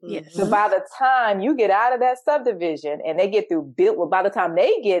 Yes. So by the time you get out of that subdivision and they get through by the time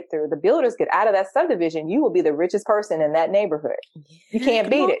they get through, the builders get out of that subdivision, you will be the richest person in that neighborhood. You can't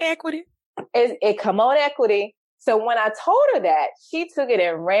beat it. Equity. It come on equity. So when I told her that, she took it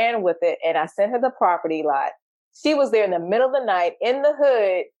and ran with it, and I sent her the property lot. She was there in the middle of the night in the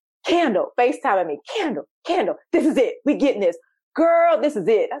hood, Candle, FaceTiming me, Candle, this is it. We getting this. Girl, this is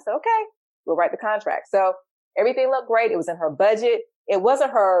it. I said, okay, we'll write the contract. So everything looked great. It was in her budget. It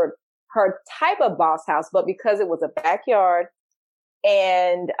wasn't her type of boss house, but because it was a backyard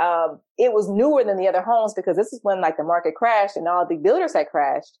and it was newer than the other homes, because this is when like the market crashed and all the builders had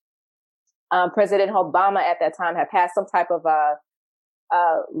crashed. President Obama at that time had passed some type of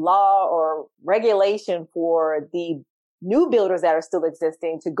law or regulation for the new builders that are still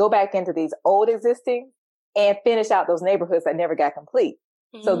existing to go back into these old existing and finish out those neighborhoods that never got complete.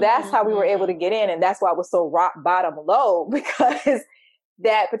 So that's how we were able to get in. And that's why it was so rock bottom low, because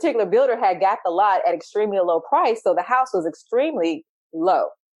that particular builder had got the lot at extremely low price. So the house was extremely low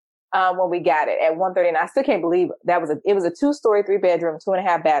when we got it at 139. I still can't believe it was a 2-story, 3-bedroom,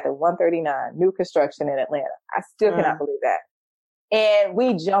 2.5 bath at 139, new construction in Atlanta. I still cannot believe that. And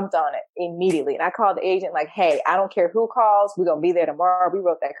we jumped on it immediately. And I called the agent like, hey, I don't care who calls. We're going to be there tomorrow. We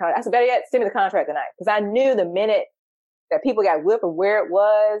wrote that contract. I said, better yet, send me the contract tonight. Because I knew the minute that people got whip of where it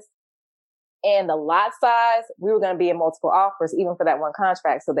was and the lot size, we were going to be in multiple offers, even for that one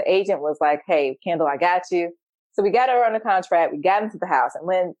contract. So the agent was like, hey, Kendall, I got you. So we got her on the contract. We got into the house. And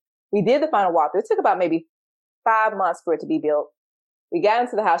when we did the final walkthrough, it took about maybe 5 months for it to be built. We got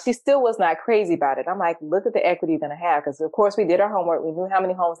into the house. She still was not crazy about it. I'm like, look at the equity you're going to have. Because, of course, we did our homework. We knew how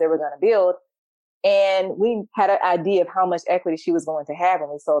many homes they were going to build. And we had an idea of how much equity she was going to have when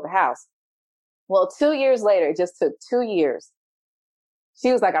we sold the house. Well, 2 years later, it just took 2 years.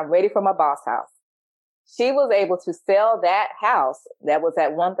 She was like, I'm ready for my boss house. She was able to sell that house that was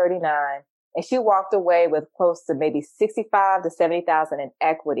at 139. And she walked away with close to maybe 65 to 70,000 in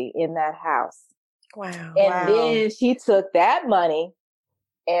equity in that house. Wow. And then she took that money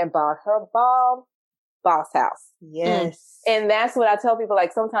and bought her boss house. Yes. And that's what I tell people.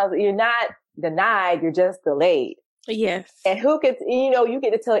 Like, sometimes you're not denied, you're just delayed. Yes. And who could, you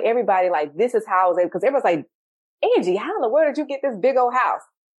get to tell everybody, like, this is how I was able, because everyone's like, Angie, how in the world did you get this big old house?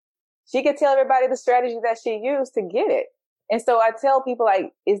 She could tell everybody the strategy that she used to get it. And so I tell people,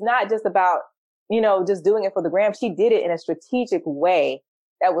 like, it's not just about, just doing it for the gram. She did it in a strategic way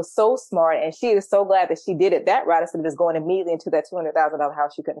that was so smart. And she is so glad that she did it that route instead of just going immediately into that $200,000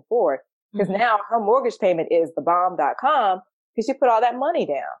 house she couldn't afford. Because now her mortgage payment is thebomb.com because she put all that money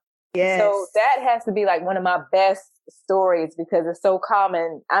down. Yes. So that has to be like one of my best stories because it's so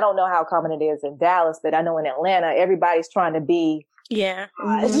common. I don't know how common it is in Dallas, but I know in Atlanta, everybody's trying to be, yeah,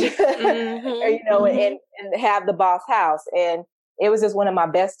 and have the boss house. And it was just one of my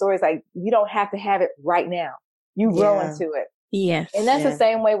best stories. Like, you don't have to have it right now. You grow into it. Yes. And that's the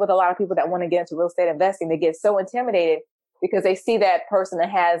same way with a lot of people that want to get into real estate investing. They get so intimidated because they see that person that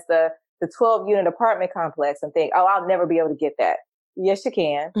has the 12-unit apartment complex and think, oh, I'll never be able to get that. Yes, you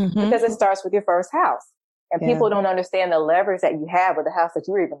can, because it starts with your first house. And people don't understand the leverage that you have with the house that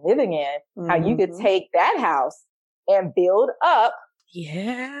you're even living in, how you could take that house and build up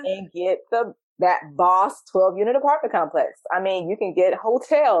and get that boss 12-unit apartment complex. I mean, you can get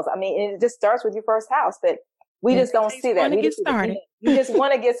hotels. I mean, it just starts with your first house, but we just don't see that. We just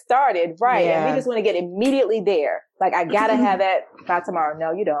want to get started. Right. Yeah. And we just want to get immediately there. Like, I got to have that by tomorrow.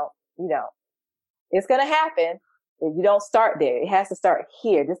 No, you don't. You don't. It's going to happen. But you don't start there. It has to start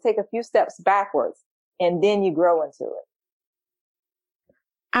here. Just take a few steps backwards and then you grow into it.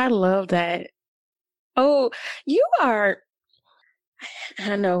 I love that. Oh, you are,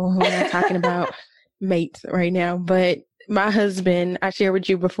 I know we're not talking about mates right now, but my husband, I shared with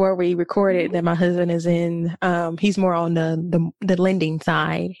you before we recorded that my husband is in, he's more on the lending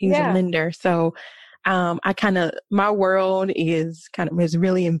side. He's a lender. So my world is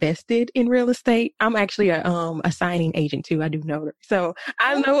really invested in real estate. I'm actually a signing agent too. I do know that. So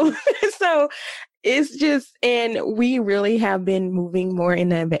I know, so it's just, and we really have been moving more in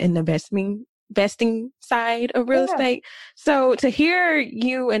the investing side of real estate. So to hear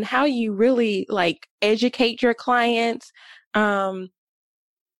you and how you really like educate your clients,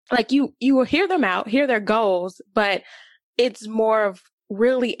 like you will hear them out, hear their goals, but it's more of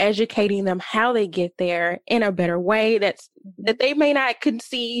really educating them how they get there in a better way that they may not could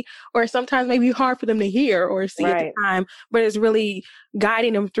see, or sometimes may be hard for them to hear or see at the time, but it's really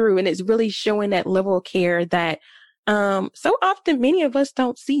guiding them through, and it's really showing that level of care that so often many of us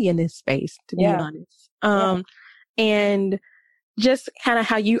don't see in this space, to be honest. And just kind of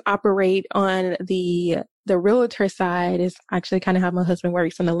how you operate on the realtor side is actually kind of how my husband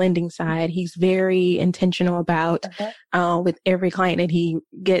works on the lending side. He's very intentional about with every client that he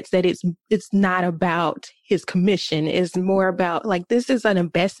gets, that it's not about his commission. It's more about like, this is an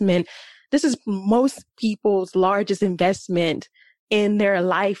investment. This is most people's largest investment in their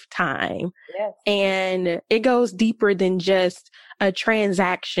lifetime. Yes. And it goes deeper than just a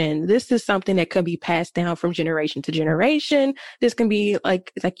transaction. This is something that can be passed down from generation to generation. This can be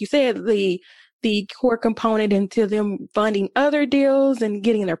like you said, the core component into them funding other deals and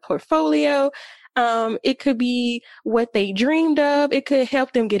getting their portfolio. It could be what they dreamed of. It could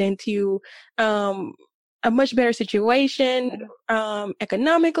help them get into a much better situation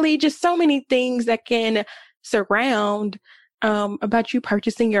economically. Just so many things that can surround about you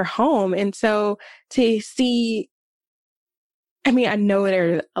purchasing your home. And so to see, I mean, I know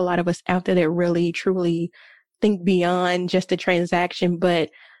there are a lot of us out there that really, truly think beyond just a transaction,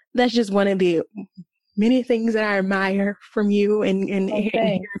 but that's just one of the many things that I admire from you and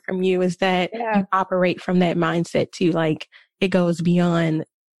hear from you is that you operate from that mindset too. Like it goes beyond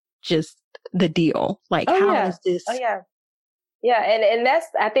just the deal. Like how is this? Yeah. And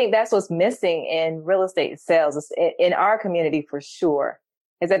I think that's what's missing in real estate sales in our community for sure,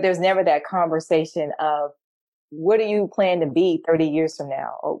 is that there's never that conversation of what do you plan to be 30 years from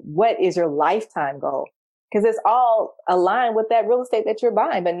now? Or what is your lifetime goal? Because it's all aligned with that real estate that you're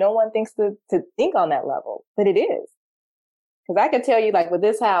buying, but no one thinks to think on that level, but it is. Because I can tell you, like with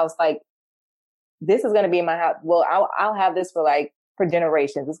this house, like this is going to be my house. Well, I'll have this for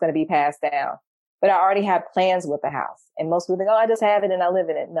generations. It's going to be passed down. But I already have plans with the house. And most people think, I just have it and I live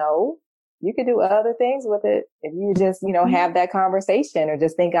in it. No, you could do other things with it if you just, have that conversation or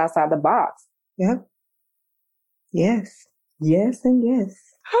just think outside the box. Yeah. Yes. Yes and yes.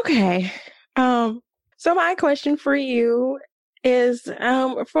 Okay. So my question for you is,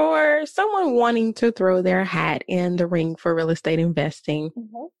 for someone wanting to throw their hat in the ring for real estate investing,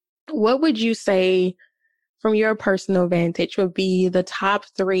 what would you say from your personal vantage would be the top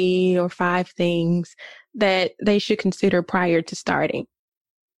 3 or 5 things that they should consider prior to starting?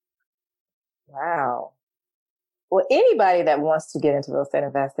 Wow. Well, anybody that wants to get into real estate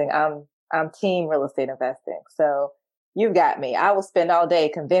investing, I'm team real estate investing. So you've got me. I will spend all day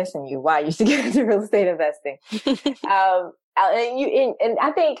convincing you why you should get into real estate investing. And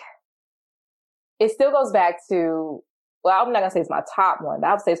I think it still goes back to, well, I'm not going to say it's my top one, but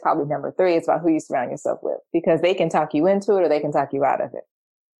I would say it's probably number 3. It's about who you surround yourself with, because they can talk you into it or they can talk you out of it.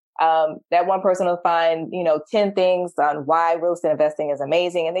 That one person will find, 10 things on why real estate investing is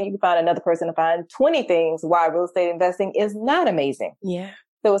amazing. And then you can find another person to find 20 things why real estate investing is not amazing. Yeah.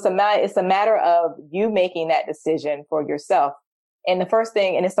 So it's a matter of you making that decision for yourself. And the first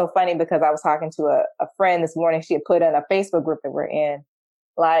thing, and it's so funny because I was talking to a friend this morning, she had put in a Facebook group that we're in.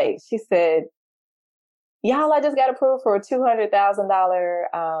 Like she said, y'all, I just got approved for a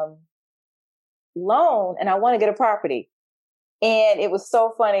 $200,000 loan and I want to get a property. And it was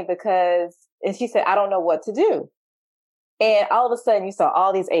so funny because, and she said, I don't know what to do. And all of a sudden you saw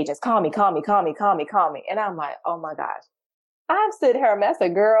all these agents, call me. And I'm like, oh my gosh. I've stood her and I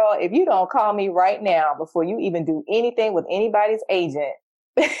said, girl, if you don't call me right now before you even do anything with anybody's agent,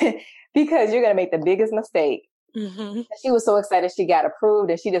 because you're going to make the biggest mistake. Mm-hmm. She was so excited she got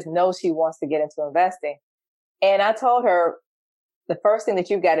approved and she just knows she wants to get into investing. And I told her, the first thing that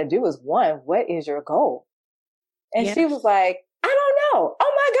you've got to do is, one, what is your goal? And she was like, I don't know.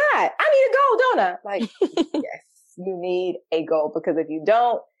 Oh my God, I need a goal, don't I? Like, yes, you need a goal, because if you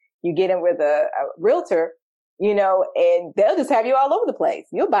don't, you get in with a realtor, and they'll just have you all over the place.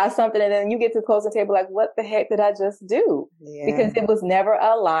 You'll buy something and then you get to the closing table like, what the heck did I just do? Yeah. Because it was never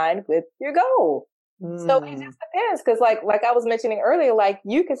aligned with your goal. So it just depends. Because like I was mentioning earlier, like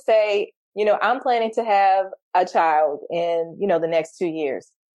you could say, I'm planning to have a child in, the next 2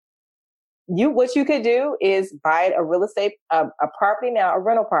 years. What you could do is buy a real estate, a property now, a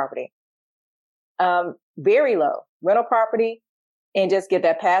rental property, very low rental property, and just get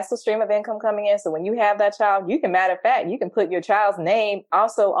that passive stream of income coming in. So when you have that child, matter of fact, you can put your child's name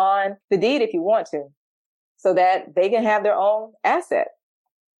also on the deed if you want to, so that they can have their own asset,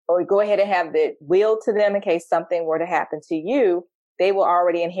 or go ahead and have the will to them in case something were to happen to you. They will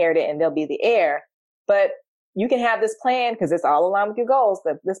already inherit it and they'll be the heir. But you can have this plan, because it's all aligned with your goals,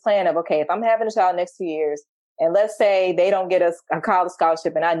 but this plan of, okay, if I'm having a child next 2 years, and let's say they don't get a college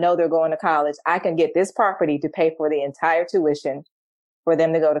scholarship and I know they're going to college, I can get this property to pay for the entire tuition for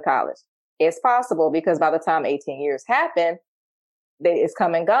them to go to college. It's possible, because by the time 18 years happen, it's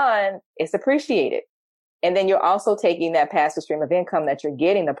come and gone, it's appreciated. And then you're also taking that passive stream of income that you're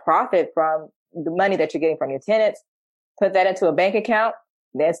getting, the profit from the money that you're getting from your tenants, put that into a bank account,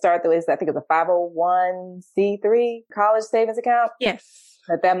 then start I think it's a 501c3 college savings account. Yes.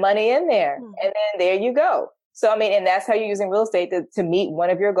 Put that money in there. And then there you go. So, I mean, and that's how you're using real estate to meet one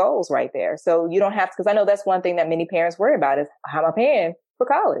of your goals right there. So you don't have to, because I know that's one thing that many parents worry about is how am I paying for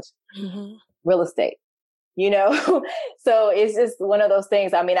college? Real estate, So it's just one of those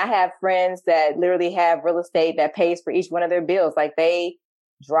things. I mean, I have friends that literally have real estate that pays for each one of their bills. Like they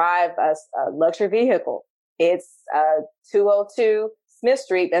drive a luxury vehicle. It's 202 Smith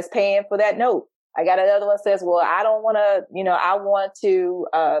Street that's paying for that note. I got another one that says, well, I don't want to, I want to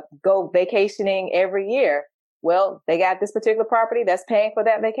go vacationing every year. Well, they got this particular property that's paying for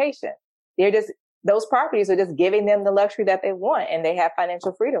that vacation. Those properties are just giving them the luxury that they want, and they have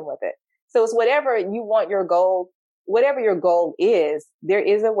financial freedom with it. So it's whatever you want your goal, whatever your goal is, there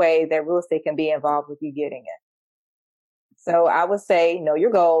is a way that real estate can be involved with you getting it. So I would say know your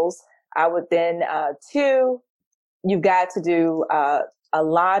goals. I would then, 2, you've got to do a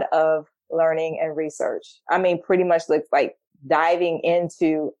lot of learning and research. I mean, pretty much looks like diving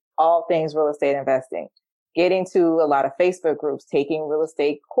into all things real estate investing, getting to a lot of Facebook groups, taking real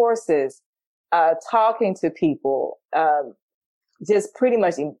estate courses, talking to people, just pretty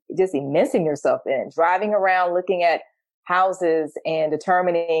much just immersing yourself in it, driving around, looking at houses and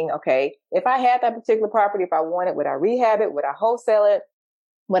determining, okay, if I had that particular property, if I want it, would I rehab it? Would I wholesale it?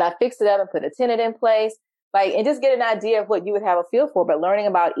 Would I fix it up and put a tenant in place? And just get an idea of what you would have a feel for, but learning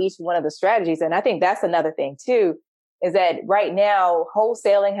about each one of the strategies. And I think that's another thing too, is that right now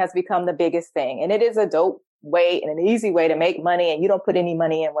wholesaling has become the biggest thing, and it is a dope way and an easy way to make money, and you don't put any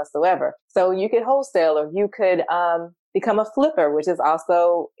money in whatsoever. So you could wholesale, or you could become a flipper, which is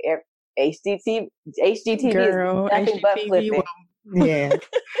also HGTV. Girl, is nothing but flipping. Yeah.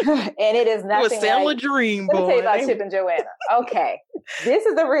 And it is nothing sell like, a dream, let me boy. tell you about Chip and Joanna. Okay. This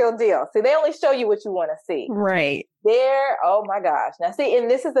is the real deal. See, they only show you what you want to see. Right. Oh my gosh. Now see, and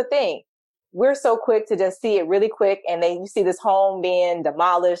this is the thing. We're so quick to just see it really quick, and then you see this home being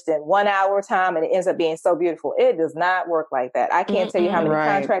demolished in 1 hour time, and it ends up being so beautiful. It does not work like that. I can't tell you how many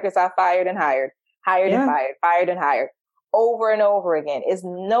contractors I fired and hired and fired and hired over and over again. It's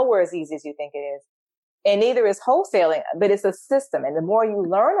nowhere as easy as you think it is. And neither is wholesaling, but it's a system. And the more you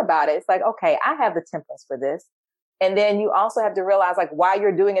learn about it, it's like, okay, I have the templates for this. And then you also have to realize why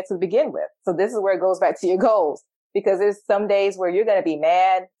you're doing it to begin with. So this is where it goes back to your goals, because there's some days where you're going to be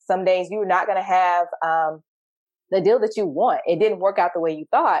mad. Some days you're not going to have the deal that you want. It didn't work out the way you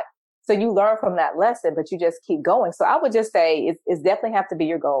thought. So you learn from that lesson, but you just keep going. So I would just say it's definitely have to be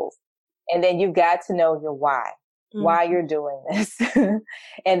your goals. And then you've got to know your why you're doing this.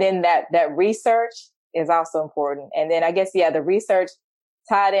 And then that research is also important. And then I guess, the research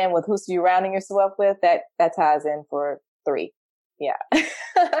tied in with who's surrounding yourself with, that ties in for 3. Yeah.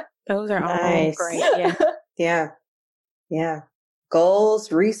 Those are Nice. all great. Yeah. Yeah.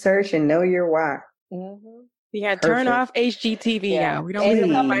 Goals, research, and know your why. Mm-hmm. Yeah, turn off HGTV out. We don't And live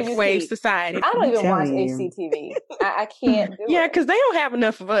in a please. microwave society. I don't even watch telling you. HCTV. I can't do it. Yeah, because they don't have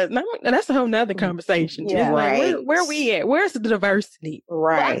enough of us. That's a whole nother conversation. Yeah. It's like, Right. where we at? Where's the diversity? I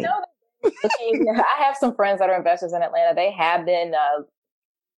Right. know that. I have some friends that are investors in Atlanta. They have been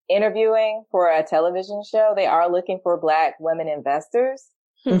interviewing for a television show. They are looking for Black women investors,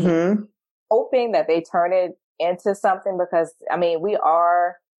 Mm-hmm. hoping that they turn it into something, because we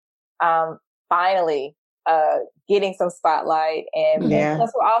are finally getting some spotlight, and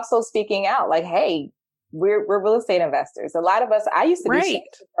plus we're also speaking out like, hey, we're real estate investors. A lot of us, I used to be ashamed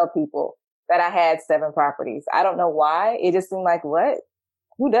to tell people that I had 7 properties. I don't know why. It just seemed like, what?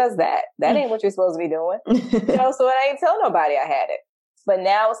 Who does that? That ain't what you're supposed to be doing. So I ain't tell nobody I had it. But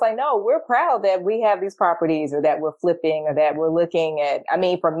now it's like, no, we're proud that we have these properties, or that we're flipping, or that we're looking at.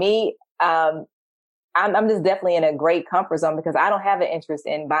 For me, I'm just definitely in a great comfort zone, because I don't have an interest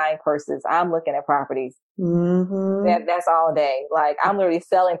in buying purses. I'm looking at properties. Mm-hmm. That's all day. Like, I'm literally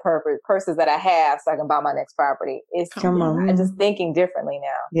selling purses that I have so I can buy my next property. Come on. I'm just thinking differently now.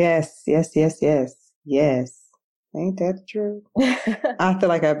 Yes. Ain't that the truth? I feel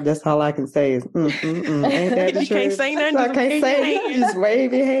like that's all I can say is, ain't that the You truth? can't say nothing. I can't say nothing. Just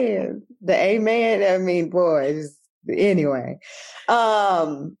wave your hand. The amen. Boy, anyway.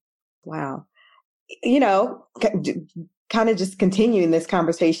 Wow. Kind of just continuing this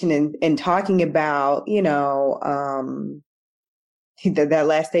conversation and talking about, that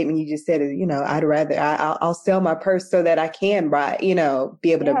last statement you just said is, I'd rather, I'll sell my purse so that I can buy,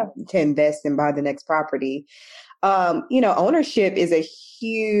 be able to invest and buy the next property. Ownership is a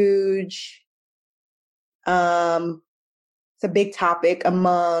huge it's a big topic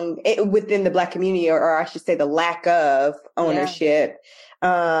within the Black community, or I should say the lack of ownership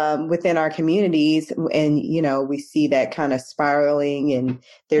within our communities. And, we see that kind of spiraling, and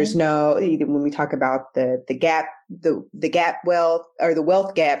there's when we talk about the gap wealth, or the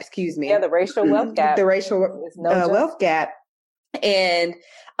wealth gap, excuse me. Yeah, the racial wealth gap. The racial wealth gap. And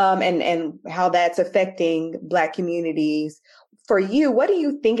how that's affecting Black communities. For you, what do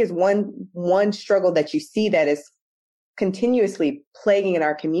you think is one struggle that you see that is continuously plaguing in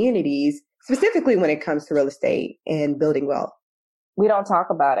our communities, specifically when it comes to real estate and building wealth? We don't talk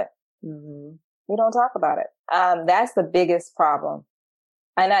about it. Mm-hmm. We don't talk about it. That's the biggest problem.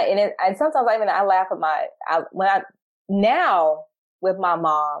 And sometimes I laugh at now with my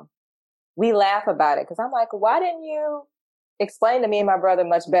mom, we laugh about it, because I'm like, why didn't you explain to me and my brother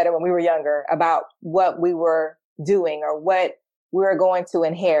much better when we were younger about what we were doing or what we were going to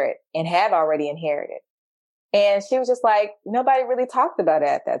inherit and have already inherited? And she was just like, nobody really talked about it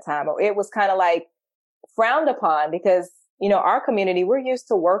at that time. Or it was kind of like frowned upon because, our community, we're used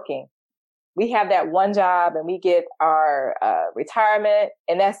to working. We have that one job and we get our retirement,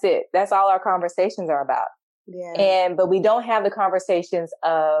 and that's it. That's all our conversations are about. Yeah. But we don't have the conversations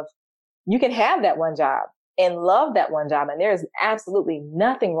of, you can have that one job and love that one job, and there's absolutely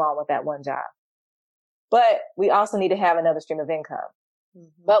nothing wrong with that one job. But we also need to have another stream of income.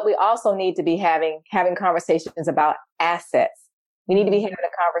 Mm-hmm. But we also need to be having conversations about assets. We need to be having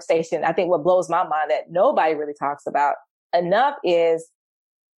a conversation. I think what blows my mind that nobody really talks about enough is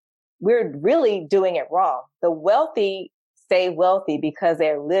we're really doing it wrong. The wealthy stay wealthy because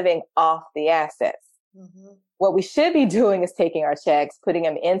they're living off the assets. Mm-hmm. What we should be doing is taking our checks, putting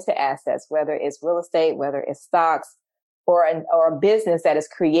them into assets, whether it's real estate, whether it's stocks, or a business that is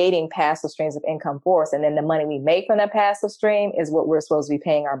creating passive streams of income for us. And then the money we make from that passive stream is what we're supposed to be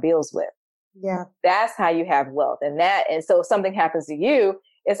paying our bills with. Yeah. That's how you have wealth. And so if something happens to you,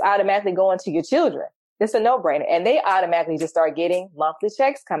 it's automatically going to your children. It's a no-brainer. And they automatically just start getting monthly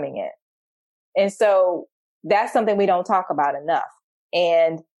checks coming in. And so that's something we don't talk about enough.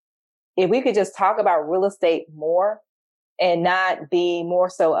 And if we could just talk about real estate more and not be more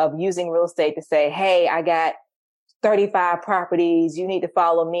so of using real estate to say, hey, I got 35 properties, you need to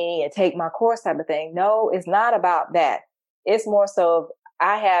follow me and take my course type of thing. No, it's not about that. It's more so of,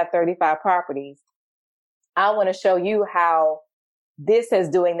 I have 35 properties. I want to show you how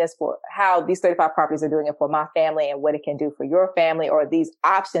how these 35 properties are doing it for my family and what it can do for your family, or these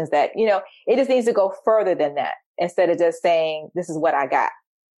options that, it just needs to go further than that. Instead of just saying, this is what I got.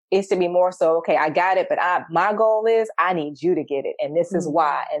 It's to be more so, okay, I got it, but my goal is I need you to get it. And this is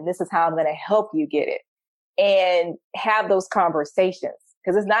why, and this is how I'm going to help you get it. And have those conversations,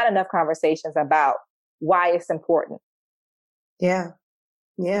 because it's not enough conversations about why it's important. Yeah.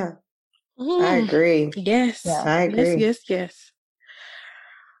 Yeah. I agree. Yes. Yeah, I agree. Yes.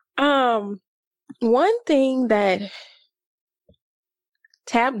 One thing that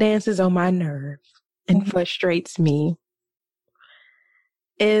tap dances on my nerve and frustrates me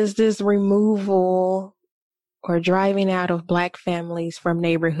is this removal or driving out of Black families from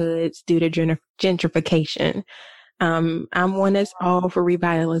neighborhoods due to gentrification. I'm one that's all for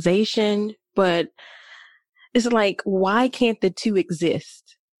revitalization, but it's like, why can't the two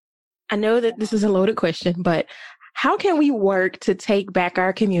exist? I know that this is a loaded question, but how can we work to take back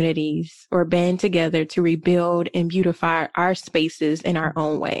our communities or band together to rebuild and beautify our spaces in our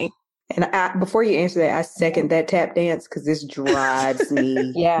own way? And before you answer that, I second that tap dance, because this drives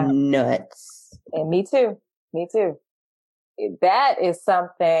me nuts. And me too. That is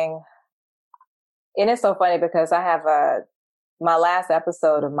something, and it's so funny because I have my last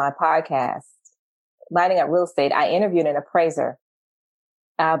episode of my podcast, Lighting Up Real Estate, I interviewed an appraiser,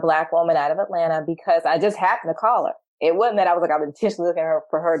 a Black woman out of Atlanta, because I just happened to call her. It wasn't that I was intentionally looking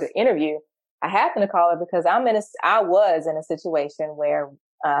for her to interview. I happened to call her because I was in a situation where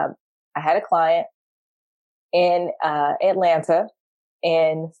I had a client in Atlanta,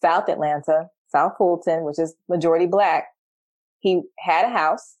 in South Atlanta, South Fulton, which is majority Black. He had a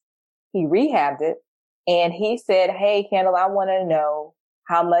house, he rehabbed it, and he said, hey, Kendall, I want to know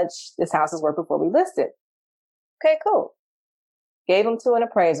how much this house is worth before we list it. Okay, cool. Gave him to an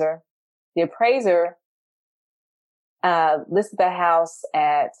appraiser. The appraiser listed the house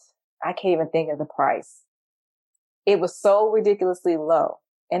at, I can't even think of the price. It was so ridiculously low.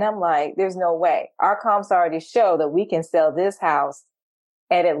 And I'm like, there's no way. Our comps already show that we can sell this house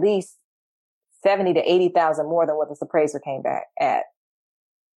at least 70 to 80,000 more than what this appraiser came back at.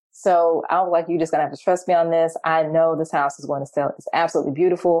 So I was like, you're just going to have to trust me on this. I know this house is going to sell. It's absolutely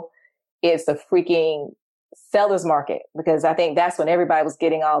beautiful. It's a freaking seller's market, because I think that's when everybody was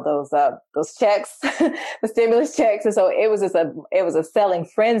getting all those checks, the stimulus checks. And so it was a selling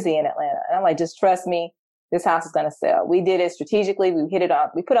frenzy in Atlanta. And I'm like, just trust me, this house is going to sell. We did it strategically. We put it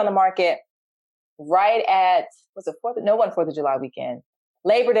on the market right at, was it 4th of July weekend,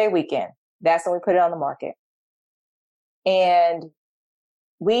 Labor Day weekend. That's when we put it on the market. And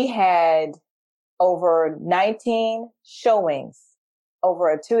we had over 19 showings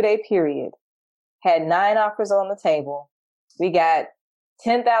over a 2-day period, had 9 offers on the table. We got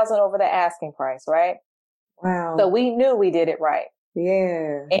 10,000 over the asking price, right? Wow. So we knew we did it right.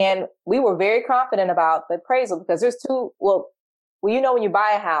 Yeah. And we were very confident about the appraisal, because there's when you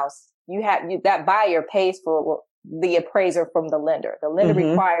buy a house, that buyer pays for the appraiser from the lender. The lender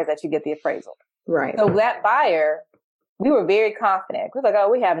requires that you get the appraisal. Right. So that buyer, we were very confident. We were like, oh,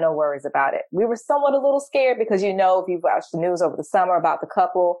 we have no worries about it. We were somewhat a little scared because, if you've watched the news over the summer about the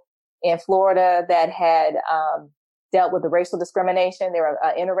couple in Florida that had dealt with the racial discrimination. They were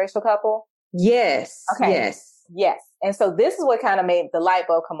an interracial couple. Yes. Okay. Yes. And so this is what kind of made the light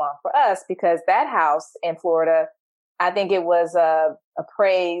bulb come on for us, because that house in Florida, I think it was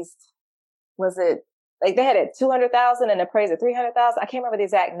appraised. Was it like they had it 200,000 and appraised at 300,000? I can't remember the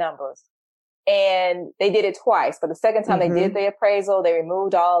exact numbers. And they did it twice. But the second time they did the appraisal, they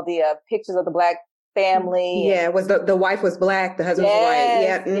removed all the pictures of the Black family. Yeah, it was the wife was Black, the husband was white.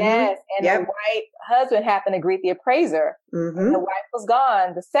 Yeah. Yes. And the white husband happened to greet the appraiser. And the wife was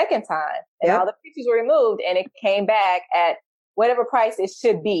gone the second time. And all the pictures were removed, and it came back at whatever price it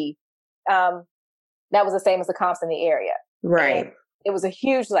should be. That was the same as the comps in the area. Right. And it was a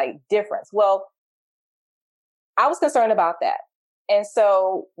huge difference. Well, I was concerned about that. And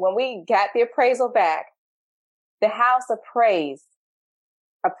so when we got the appraisal back, the house appraised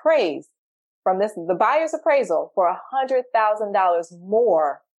from the buyer's appraisal for $100,000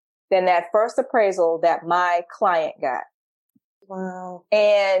 more than that first appraisal that my client got. Wow.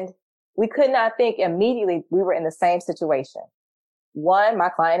 And we could not think immediately we were in the same situation. One, my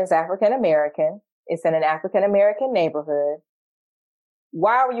client is African American. It's in an African American neighborhood.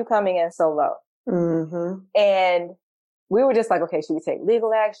 Why were you coming in so low? And we were just like, okay, should we take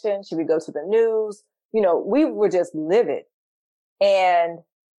legal action? Should we go to the news? We were just livid.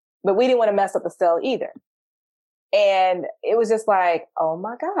 But we didn't want to mess up the sale either. And it was just like, oh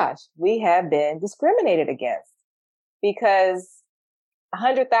my gosh, we have been discriminated against, because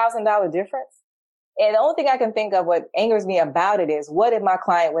 $100,000 difference. And the only thing I can think of what angers me about it is, what if my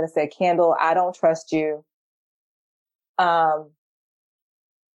client would have said, Kendall, I don't trust you. Kendall,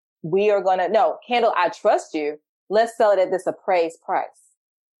 I trust you. Let's sell it at this appraised price.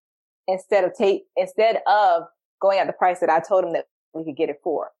 Instead of going at the price that I told him that we could get it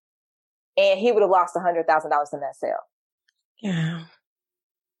for. And he would have lost $100,000 in that sale. Yeah.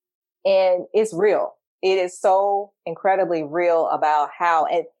 And it's real. It is so incredibly real about how,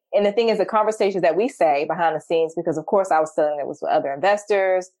 and the thing is, the conversations that we say behind the scenes, because of course I was selling it with other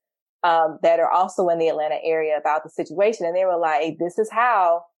investors, that are also in the Atlanta area about the situation. And they were like, this is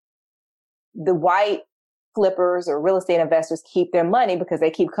how the white flippers or real estate investors keep their money, because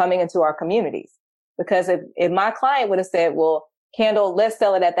they keep coming into our communities. Because if my client would have said, well, Kendall, let's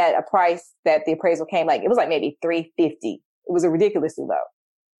sell it at a price that the appraisal came, it was maybe $350. It was ridiculously low.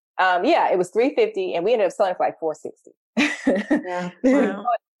 It was $350, and we ended up selling for $460. Yeah. Wow.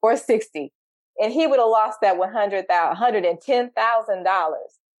 $460. And he would have lost that $110,000,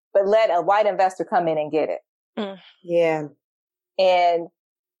 but let a white investor come in and get it. Yeah. And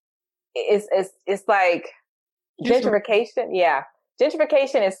it's like gentrification. Yeah.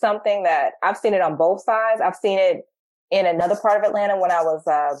 Gentrification is something that I've seen it on both sides. I've seen it in another part of Atlanta when I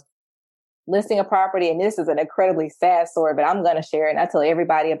was listing a property. And this is an incredibly sad story, but I'm going to share it. And I tell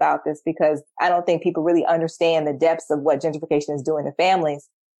everybody about this because I don't think people really understand the depths of what gentrification is doing to families.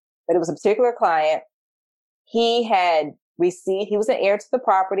 But it was a particular client. He was an heir to the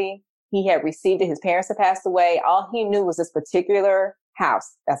property. He had received it. His parents had passed away. All he knew was this particular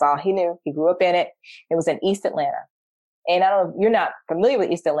house. That's all he knew. He grew up in it. It was in East Atlanta. And you're not familiar with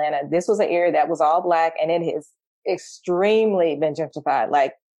East Atlanta. This was an area that was all Black, and it has extremely been gentrified.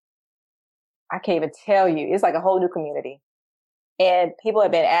 I can't even tell you. It's like a whole new community. And people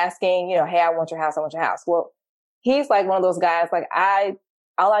have been asking, hey, I want your house. I want your house. Well, he's like one of those guys,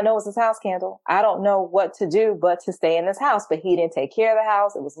 all I know is this house, Kendall. I don't know what to do but to stay in this house. But he didn't take care of the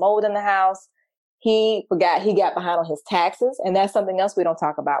house. It was mold in the house. He forgot he got behind on his taxes. And that's something else we don't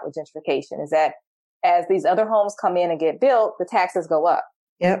talk about with gentrification, is that as these other homes come in and get built, the taxes go up.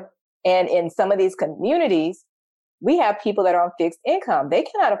 Yep. And in some of these communities, we have people that are on fixed income. They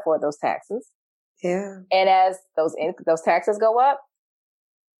cannot afford those taxes. Yeah. And as those taxes go up,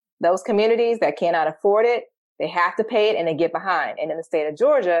 Those communities that cannot afford it, they have to pay it and they get behind. And in the state of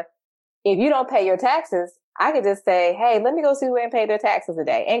Georgia, if you don't pay your taxes, I could just say, hey, let me go see who ain't paid their taxes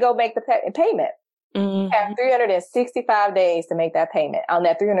today and go make the payment. You have 365 days to make that payment. On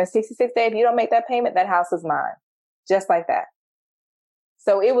that 366th day, if you don't make that payment, that house is mine. Just like that.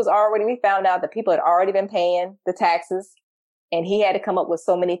 So it was already, we found out that people had already been paying the taxes, and he had to come up with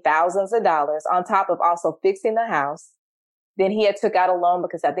so many thousands of dollars on top of also fixing the house. Then he had took out a loan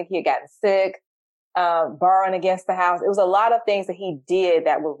because I think he had gotten sick, borrowing against the house. It was a lot of things that he did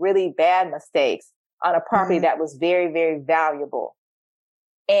that were really bad mistakes on a property that was very, very valuable.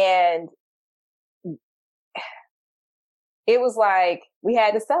 And it was like we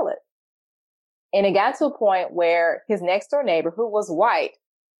had to sell it. And it got to a point where his next door neighbor, who was white,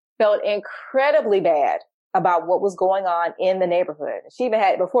 felt incredibly bad about what was going on in the neighborhood. She even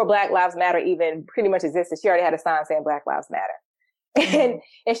had, before Black Lives Matter even pretty much existed, she already had a sign saying Black Lives Matter.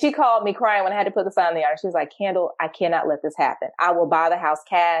 And she called me crying when I had to put the sign in the yard. She was like, Candle, I cannot let this happen. I will buy the house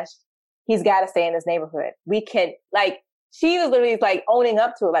cash. He's got to stay in this neighborhood. We can, like, she was literally like owning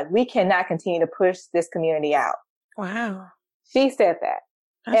up to it. Like, we cannot continue to push this community out. Wow. She said that.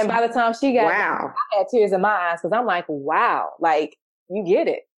 And by the time she got, I had tears in my eyes because I'm like, wow, like, you get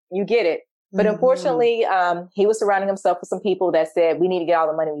it. You get it. But unfortunately, he was surrounding himself with some people that said, we need to get all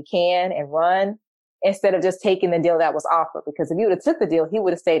the money we can and run instead of just taking the deal that was offered. Because if he would have took the deal, he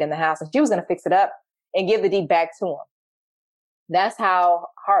would have stayed in the house and she was going to fix it up and give the deed back to him. That's how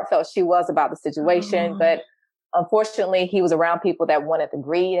heartfelt she was about the situation. But unfortunately, he was around people that wanted the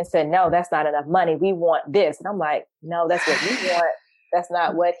greed and said, no, that's not enough money. We want this. And I'm like, no, that's what we want. That's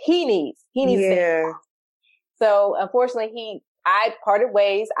not what he needs. He needs to. So unfortunately, I parted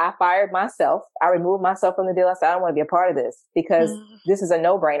ways. I fired myself. I removed myself from the deal. I said, I don't want to be a part of this because this is a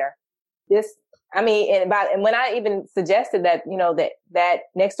no-brainer. And when I even suggested that, you know, that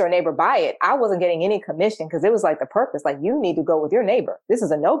next door neighbor buy it, I wasn't getting any commission because it was like the purpose. Like, you need to go with your neighbor. This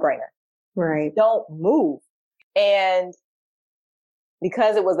is a no-brainer. Right. Don't move. And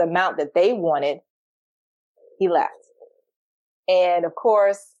because it was the amount that they wanted, he left. And of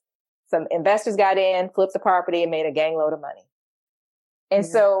course, some investors got in, flipped the property and made a gang load of money. And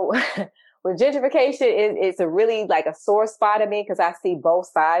so with gentrification, it's a really like a sore spot in me because I see both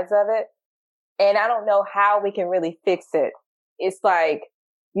sides of it. And I don't know how we can really fix it. It's like,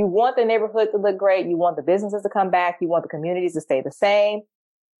 you want the neighborhood to look great. You want the businesses to come back. You want the communities to stay the same.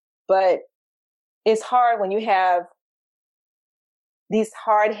 But it's hard when you have these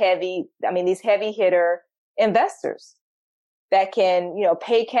these heavy hitter investors that can, you know,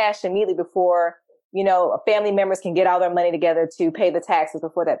 pay cash immediately before, you know, family members can get all their money together to pay the taxes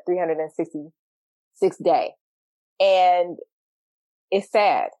before that 366th day. And it's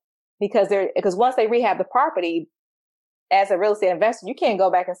sad because once they rehab the property as a real estate investor, you can't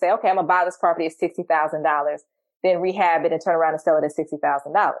go back and say, okay, I'm going to buy this property at $60,000, then rehab it and turn around and sell it at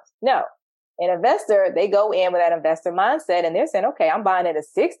 $60,000. No. An investor, they go in with that investor mindset and they're saying, okay, I'm buying it at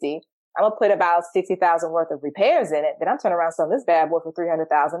 60. I'm going to put about 60,000 worth of repairs in it. Then I'm turning around selling this bad boy for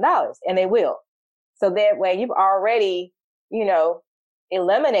 $300,000, and they will. So that way you've already, you know,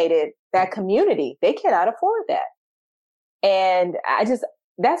 eliminated that community. They cannot afford that. And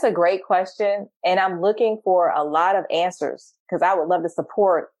that's a great question. And I'm looking for a lot of answers because I would love to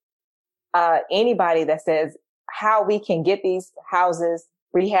support, anybody that says how we can get these houses,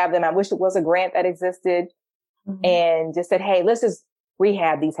 rehab them. I wish it was a grant that existed and just said, hey, let's just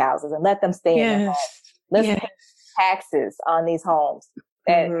rehab these houses and let them stay in their homes. Let's pay taxes on these homes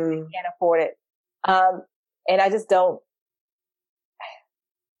that can't afford it. And I just don't.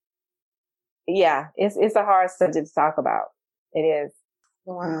 Yeah, it's a hard subject to talk about. It is.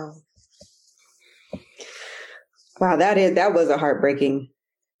 Wow, that was a heartbreaking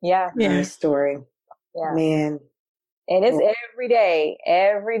story. Yeah, man. And it's every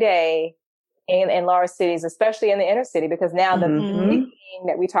day in large cities, especially in the inner city, because now the big thing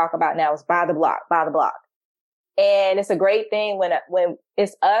that we talk about now is buy the block. And it's a great thing when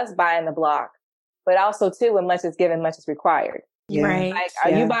it's us buying the block, but also too, when much is given, much is required. Yeah. Right. Like,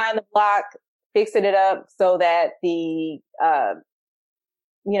 are you buying the block, fixing it up so that the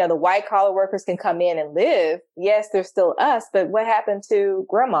white collar workers can come in and live? Yes, there's still us, but what happened to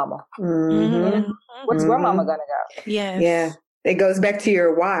grandmama? Where's grandmama gonna go? Yes. Yeah. It goes back to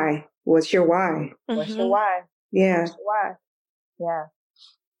your why. What's your why? What's your why? Yeah. What's your why? Yeah.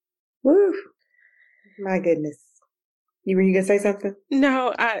 Woo. My goodness. You were gonna say something?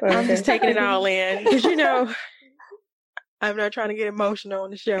 No, I'm just taking it all in because, you know, I'm not trying to get emotional on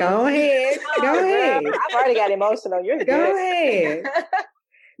the show. Go ahead. Go ahead. I've already got emotional. You're good. Go ahead.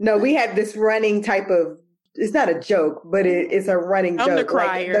 No, we had this running type of it's not a joke, but it's a running joke. I'm the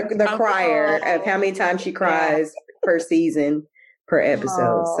crier. Like the crier of how many times she cries per season, per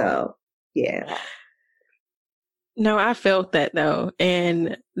episode. So yeah. No, I felt that though.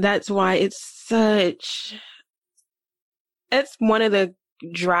 And that's why it's one of the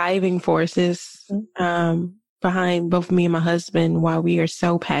driving forces behind both me and my husband, why we are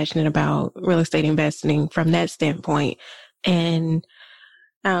so passionate about real estate investing from that standpoint. And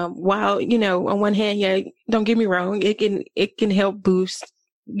while, on one hand, don't get me wrong, it can help boost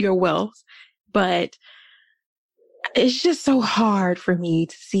your wealth, but it's just so hard for me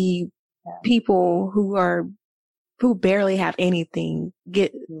to see people who barely have anything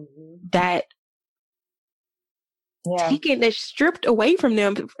get that taken, they're stripped away from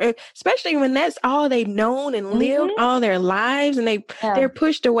them, especially when that's all they've known and lived all their lives, and they're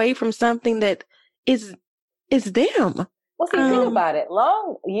pushed away from something that is them. Well, see, think about it.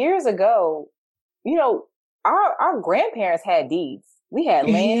 Years ago, our grandparents had deeds. We had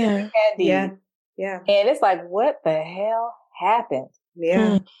land, we had deeds. Yeah. And it's like, what the hell happened?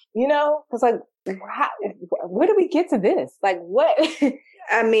 Yeah. It's like, where do we get to this? Like, what?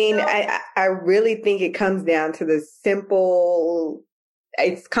 I mean, I really think it comes down to the simple,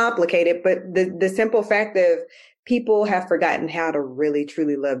 it's complicated, but the simple fact of people have forgotten how to really,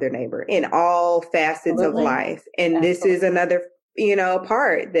 truly love their neighbor in all facets of life. And this is another,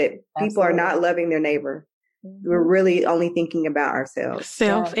 part that people are not loving their neighbor. We're really only thinking about ourselves.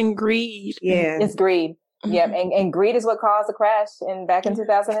 Self and greed. Yeah. It's greed. Yeah, and greed is what caused the crash back in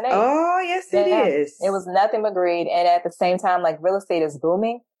 2008. Oh, yes, it is. It was nothing but greed. And at the same time, like real estate is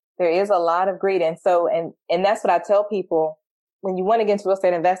booming, there is a lot of greed. And so, and that's what I tell people, when you want to get into real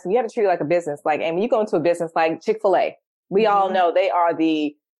estate investing, you have to treat it like a business. Like, and when you go into a business like Chick-fil-A, we all know they are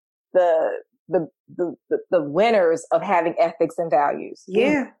the winners of having ethics and values.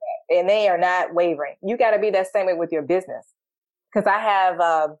 Yeah. And they are not wavering. You got to be that same way with your business. Because I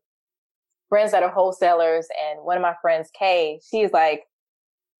have, friends that are wholesalers, and one of my friends, Kay, she's like,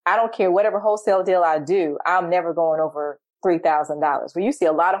 I don't care whatever wholesale deal I do, I'm never going over $3,000. Where you see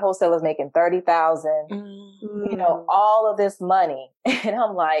a lot of wholesalers making $30,000, all of this money. And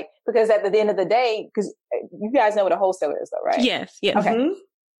I'm like, because at the end of the day, because you guys know what a wholesaler is though, right? Yes. Okay.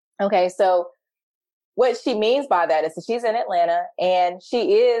 Okay. So what she means by that is that she's in Atlanta and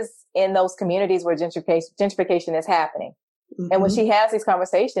she is in those communities where gentrification is happening. And when she has these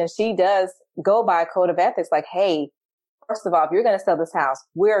conversations, she does go by a code of ethics like, hey, first of all, if you're going to sell this house,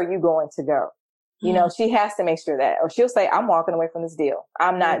 where are you going to go? She has to make sure that, or she'll say, I'm walking away from this deal.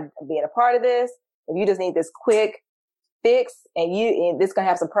 I'm not being a part of this. If you just need this quick fix and this going to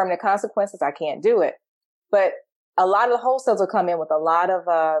have some permanent consequences, I can't do it. But a lot of the wholesalers will come in with a lot of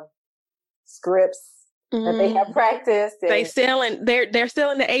scripts that they have practiced. They're selling the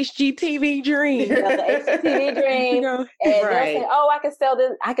HGTV dream. The HGTV dream. And they'll say, oh, I can sell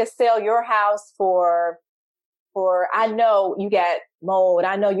this. I can sell your house for, I know you got mold.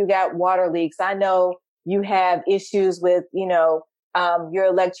 I know you got water leaks. I know you have issues with, your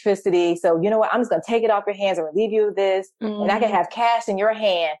electricity. So you know what? I'm just going to take it off your hands and relieve you of this. And I can have cash in your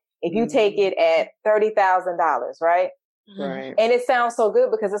hand if you take it at $30,000, right? Right. And it sounds so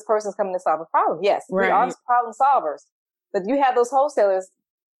good because this person's coming to solve a problem. Yes, we are problem solvers. But you have those wholesalers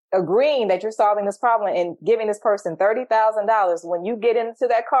agreeing that you're solving this problem and giving this person $30,000. When you get into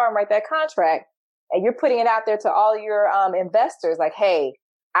that car and write that contract and you're putting it out there to all your investors, like, hey,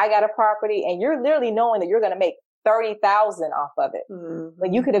 I got a property, and you're literally knowing that you're going to make $30,000 off of it.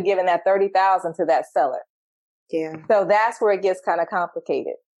 But you could have given that $30,000 to that seller. Yeah. So that's where it gets kind of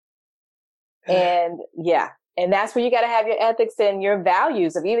complicated. And and that's where you got to have your ethics and your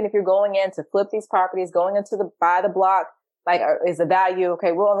values of, even if you're going in to flip these properties, going into buy the block, like, is the value,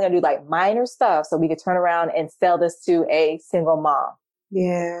 okay, we're only going to do like minor stuff so we could turn around and sell this to a single mom.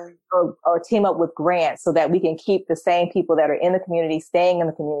 Yeah. Or team up with grants so that we can keep the same people that are in the community staying in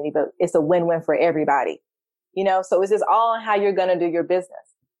the community, but it's a win-win for everybody. So it's just all on how you're going to do your business.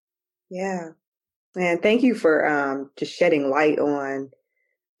 Yeah. And thank you for just shedding light on,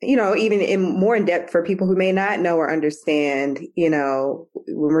 even more in depth for people who may not know or understand, when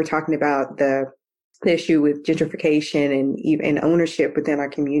we're talking about the issue with gentrification and even ownership within our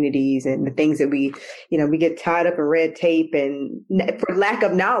communities and the things that we get tied up in red tape and for lack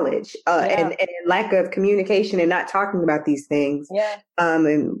of knowledge and lack of communication and not talking about these things. Yeah.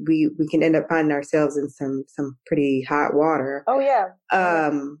 And we can end up finding ourselves in some pretty hot water. Oh yeah.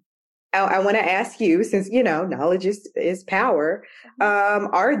 I want to ask you, since, knowledge is power.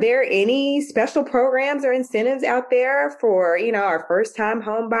 Are there any special programs or incentives out there for, our first time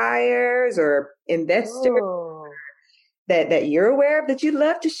home buyers or investors that you're aware of that you'd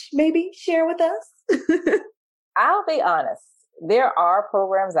love to maybe share with us? I'll be honest. There are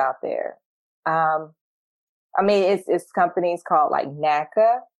programs out there. I mean, it's companies called like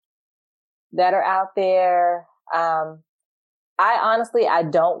NACA that are out there. I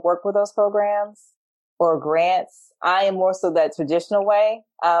don't work with those programs or grants. I am more so that traditional way,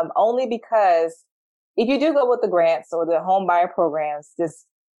 only because if you do go with the grants or the home buyer programs, just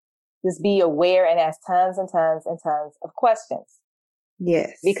be aware and ask tons and tons and tons of questions.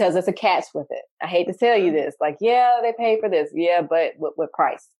 Yes. Because it's a catch with it. I hate to tell you this, like, yeah, they pay for this. Yeah, but what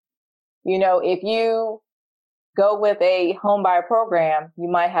price? You know, if you go with a home buyer program, you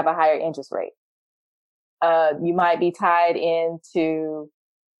might have a higher interest rate. You might be tied into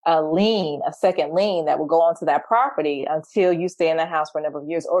a second lien that will go onto that property until you stay in the house for a number of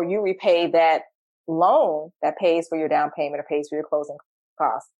years, or you repay that loan that pays for your down payment or pays for your closing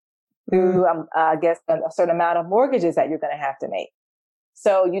costs through, I guess, a certain amount of mortgages that you're going to have to make.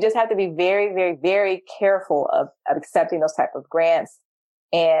 So you just have to be very, very, very careful of accepting those type of grants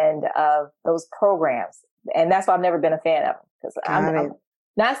and those programs. And that's why I've never been a fan of them. Because I'm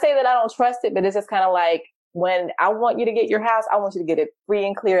not saying that I don't trust it, but it's just kind of like, when I want you to get your house, I want you to get it free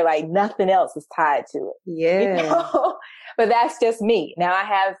and clear, like nothing else is tied to it. Yeah. You know? But that's just me. Now I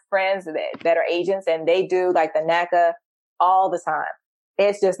have friends that are agents and they do like the NACA all the time.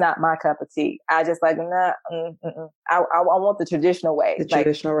 It's just not my cup of tea. I just like, I want the traditional way. The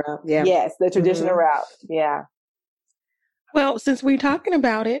traditional route. Yeah. Yes, the traditional route. Yeah. Well, since we're talking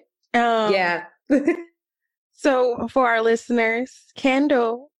about it. Yeah. So for our listeners,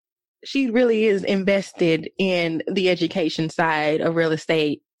 Kendall, she really is invested in the education side of real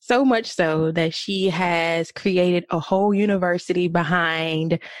estate. So much so that she has created a whole university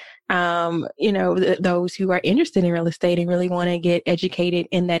behind those who are interested in real estate and really want to get educated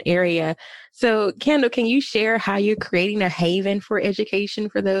in that area. So, Kendall, can you share how you're creating a haven for education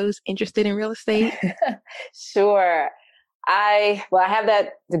for those interested in real estate? Sure. I have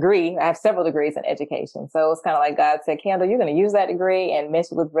that degree. I have several degrees in education. So it's kind of like God said, Kendall, you're going to use that degree and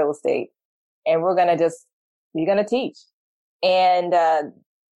mix it with real estate. And you're going to teach. And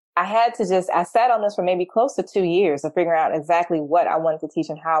I sat on this for maybe close to 2 years of figuring out exactly what I wanted to teach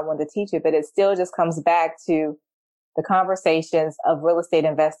and how I wanted to teach it. But it still just comes back to the conversations of real estate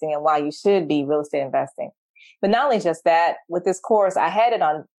investing and why you should be real estate investing. But not only just that, with this course, I had it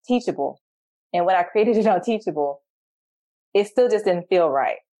on Teachable. And when I created it on Teachable, it still just didn't feel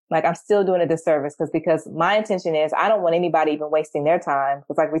right. Like I'm still doing a disservice because my intention is I don't want anybody even wasting their time.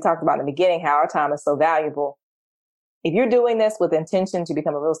 Because like we talked about in the beginning, how our time is so valuable. If you're doing this with intention to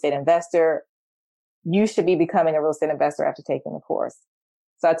become a real estate investor, you should be becoming a real estate investor after taking the course.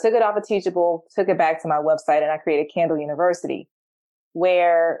 So I took it off of Teachable, took it back to my website, and I created Kendall University,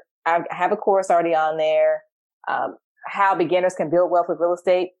 where I have a course already on there, how beginners can build wealth with real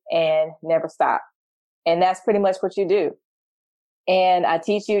estate and never stop. And that's pretty much what you do. And I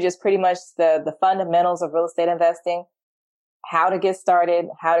teach you just pretty much the fundamentals of real estate investing, how to get started,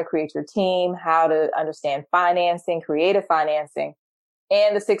 how to create your team, how to understand financing, creative financing,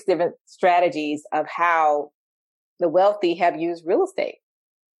 and the 6 different strategies of how the wealthy have used real estate.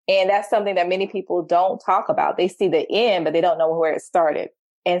 And that's something that many people don't talk about. They see the end, but they don't know where it started.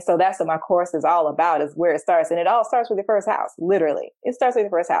 And so that's what my course is all about, is where it starts. And it all starts with your first house. Literally. It starts with your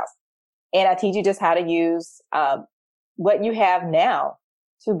first house. And I teach you just how to use what you have now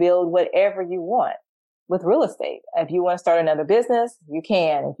to build whatever you want with real estate. If you want to start another business, you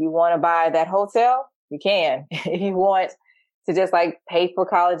can. If you want to buy that hotel, you can. If you want to just like pay for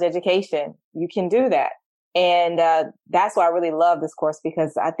college education, you can do that. And that's why I really love this course,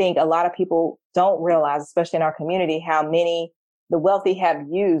 because I think a lot of people don't realize, especially in our community, how many the wealthy have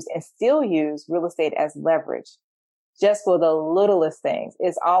used and still use real estate as leverage just for the littlest things.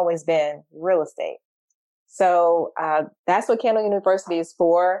 It's always been real estate. So that's what Kendall University is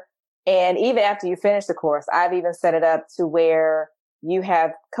for. And even after you finish the course, I've even set it up to where you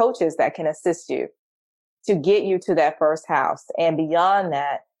have coaches that can assist you to get you to that first house and beyond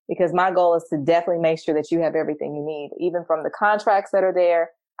that, because my goal is to definitely make sure that you have everything you need, even from the contracts that are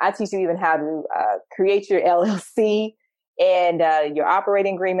there. I teach you even how to create your LLC and your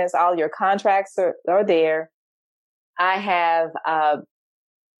operating agreements. All your contracts are there. I have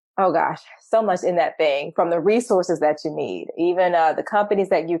so much in that thing, from the resources that you need, even the companies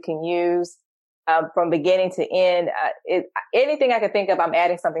that you can use from beginning to end. Anything I can think of, I'm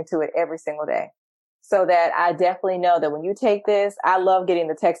adding something to it every single day, so that I definitely know that when you take this, I love getting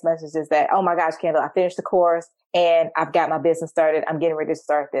the text messages that, oh my gosh, Kendall, I finished the course and I've got my business started. I'm getting ready to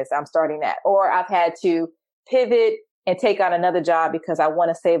start this. I'm starting that. Or I've had to pivot and take on another job because I want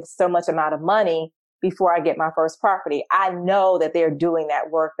to save so much amount of money before I get my first property. I know that they're doing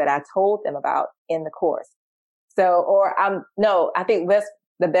that work that I told them about in the course. So, I think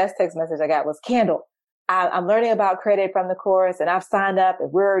the best text message I got was, Kendall, I'm learning about credit from the course, and I've signed up,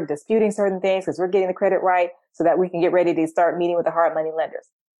 and we're disputing certain things because we're getting the credit right so that we can get ready to start meeting with the hard money lenders.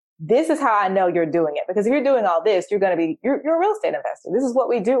 This is how I know you're doing it, because if you're doing all this, you're a real estate investor. This is what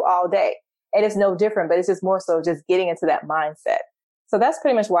we do all day. And it's no different, but it's just more so just getting into that mindset. So that's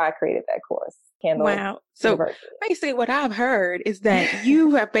pretty much why I created that course, Kendall. Wow. So basically what I've heard is that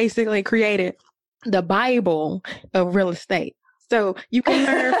you have basically created the Bible of real estate. So you can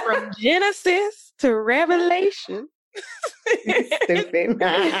learn from Genesis to Revelation. Stupid.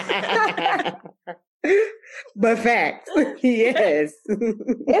 But facts. Yes.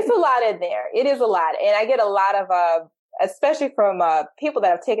 It's a lot in there. It is a lot. And I get a lot of, especially from people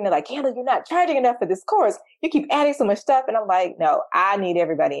that have taken it like, Kendall, you're not charging enough for this course. You keep adding so much stuff. And I'm like, no, I need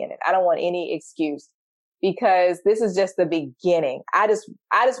everybody in it. I don't want any excuse, because this is just the beginning.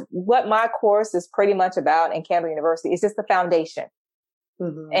 What my course is pretty much about in Campbell University is just the foundation.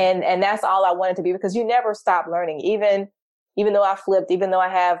 Mm-hmm. And that's all I wanted to be, because you never stop learning. Even though I flipped, even though I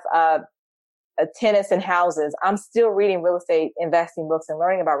have tenants and houses, I'm still reading real estate investing books and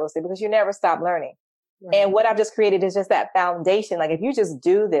learning about real estate, because you never stop learning. Right. And what I've just created is just that foundation. Like, if you just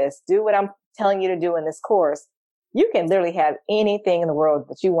do what I'm telling you to do in this course, you can literally have anything in the world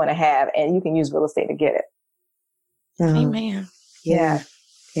that you want to have, and you can use real estate to get it. Amen. Yeah.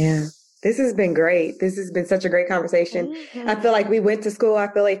 Yeah. This has been great. This has been such a great conversation. Mm-hmm. I feel like we went to school. I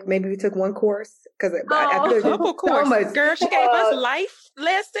feel like maybe we took one course, because I feel like so much. Girl, she gave us life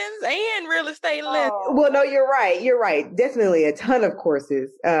lessons and real estate lessons. Well, no, you're right. You're right. Definitely a ton of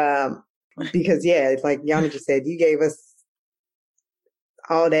courses. Because it's like Yana just said, you gave us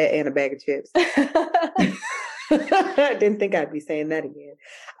all that and a bag of chips. I didn't think I'd be saying that again.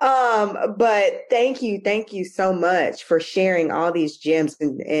 But thank you so much for sharing all these gems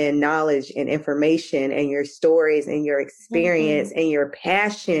and knowledge and information and your stories and your experience and your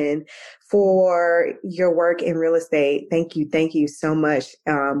passion for your work in real estate. Thank you so much.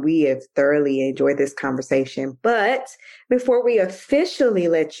 We have thoroughly enjoyed this conversation. But before we officially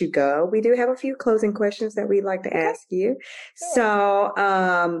let you go, we do have a few closing questions that we'd like to ask you. Sure.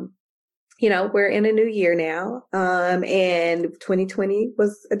 So, we're in a new year now, and 2020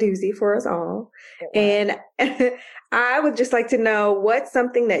 was a doozy for us all. And I would just like to know, what's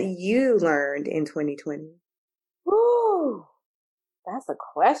something that you learned in 2020? Ooh, that's a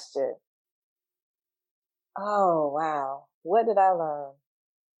question. Oh, wow. What did I learn?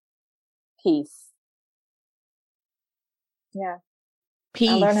 Peace. Yeah.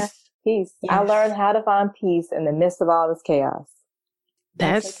 Peace. Peace. Yes. I learned how to find peace in the midst of all this chaos.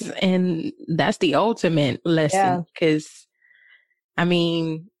 That's the ultimate lesson, because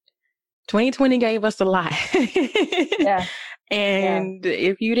 2020 gave us a lot. Yeah. And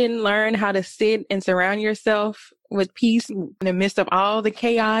if you didn't learn how to sit and surround yourself with peace in the midst of all the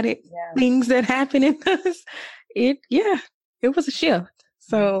chaotic things that happen in us, it was a shift.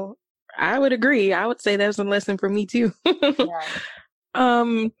 So I would agree. I would say that was a lesson for me too.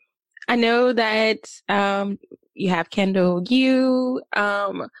 I know that you have Kendall U.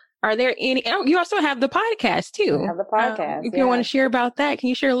 Are there any? You also have the podcast too. I have the podcast. If you want to share about that, can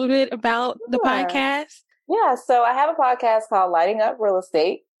you share a little bit about the podcast? Yeah. So I have a podcast called Lighting Up Real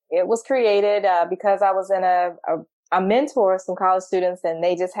Estate. It was created because I was in a mentor some college students, and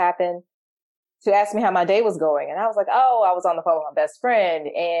they just happened to ask me how my day was going. And I was like, I was on the phone with my best friend,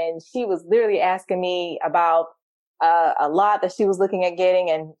 and she was literally asking me about a lot that she was looking at getting,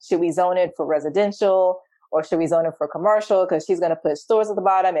 and should we zone it for residential or should we zone it for commercial? Because she's going to put stores at the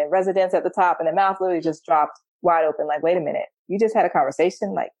bottom and residence at the top, and the mouth literally just dropped wide open. Like, wait a minute, you just had a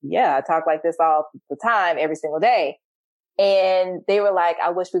conversation? Like, yeah, I talk like this all the time, every single day. And they were like,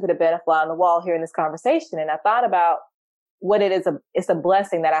 I wish we could have been a fly on the wall here in this conversation. And I thought about what it is. It's a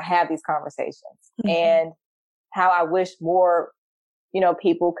blessing that I have these conversations, and how I wish more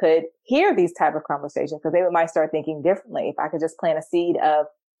people could hear these type of conversations, because they might start thinking differently. If I could just plant a seed of,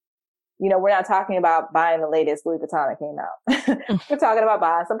 we're not talking about buying the latest Louis Vuitton that came out. We're talking about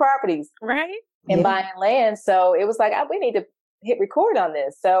buying some properties, right? And buying land. So it was like, we need to hit record on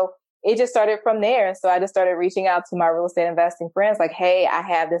this. So it just started from there. So I just started reaching out to my real estate investing friends, like, hey, I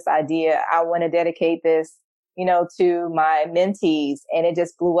have this idea. I want to dedicate this, to my mentees. And it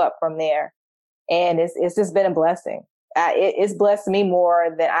just blew up from there. And it's just been a blessing. It's blessed me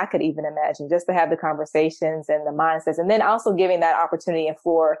more than I could even imagine, just to have the conversations and the mindsets, and then also giving that opportunity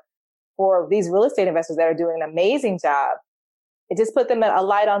for these real estate investors that are doing an amazing job. It just put them a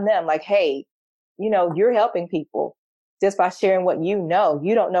light on them, like, hey, you're helping people just by sharing what you know.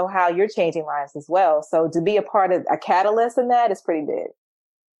 You don't know how you're changing lives as well. So to be a part of a catalyst in that is pretty big.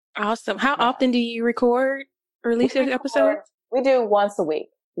 Awesome. How often do you record or release your episodes? We do once a week.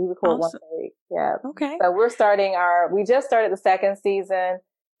 We record once a week. Yeah. Okay. So we just started the second season.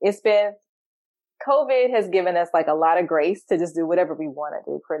 COVID has given us like a lot of grace to just do whatever we want to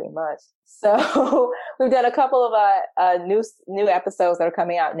do pretty much. So we've done a couple of new episodes that are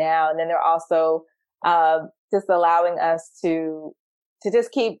coming out now. And then they're also just allowing us to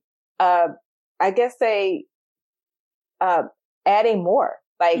just keep, adding more.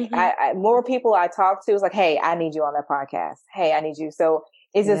 Like more people I talk to is like, hey, I need you on that podcast. Hey, I need you. So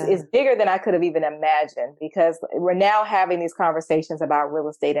it's bigger than I could have even imagined, because we're now having these conversations about real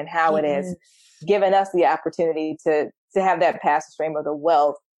estate and how it is giving us the opportunity to have that passive stream of the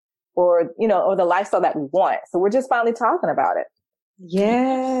wealth or the lifestyle that we want. So we're just finally talking about it.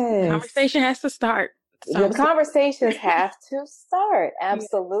 Yes. Conversation has to start. The conversations have to start.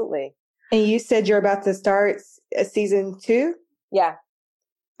 Absolutely. And you said you're about to start season 2? Yeah.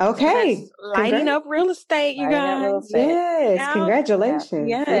 Okay. Yes. Lighting up real estate, you guys. Yes. Now, Congratulations.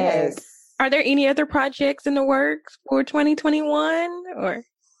 Yes. Are there any other projects in the works for 2021 or?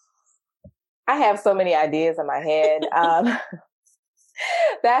 I have so many ideas in my head.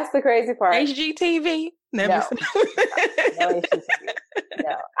 That's the crazy part. HGTV? No. No HGTV.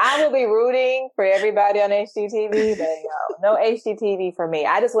 No. I will be rooting for everybody on HGTV, but no HGTV for me.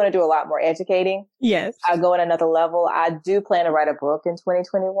 I just want to do a lot more educating. Yes. I'll go on another level. I do plan to write a book in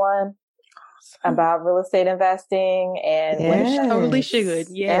 2021 about real estate investing, and totally should.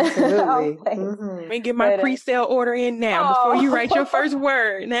 Yeah, absolutely. Let me get my pre-sale order in now before you write your first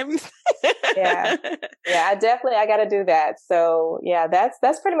word. Yeah, I got to do that. So yeah,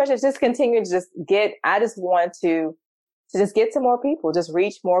 that's pretty much it. Just continue to I just want to just get to more people, just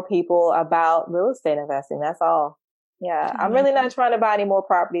reach more people about real estate investing. That's all. Yeah, I'm really not trying to buy any more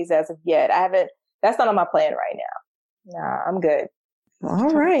properties as of yet. That's not on my plan right now. Nah, I'm good.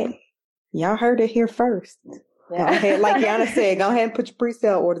 All right. Y'all heard it here first. Yeah. Go ahead, like Yana said, go ahead and put your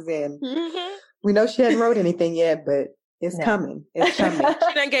pre-sale orders in. Mm-hmm. We know she hasn't wrote anything yet, but it's coming. It's coming.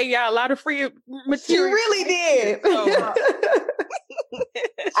 She done gave y'all a lot of free material. She really did.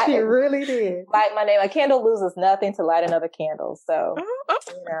 She really did. Like my name, a candle loses nothing to light another candle. So,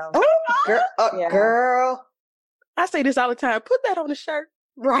 girl. I say this all the time. Put that on the shirt.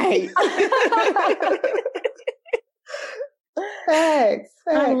 Right. Thanks.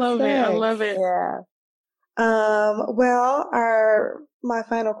 I love it. Yeah. Well, my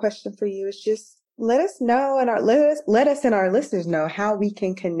final question for you is just let us know and let us and our listeners know how we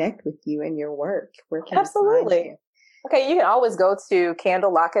can connect with you and your work. Where can Absolutely. We find you? Okay, you can always go to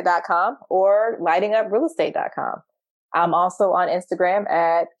candlelocket.com or lightinguprealestate.com. I'm also on Instagram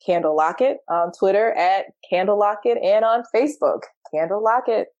at Candle Locket, on Twitter at Candle Locket, and on Facebook, Candle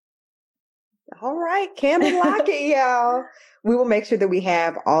Locket. All right, Candle Locket, y'all. We will make sure that we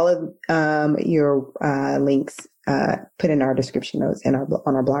have all of your links put in our description notes and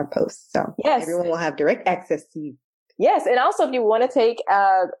on our blog posts. So everyone will have direct access to you. Yes, and also if you want to take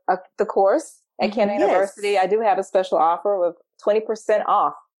the course at Candle University, I do have a special offer with 20%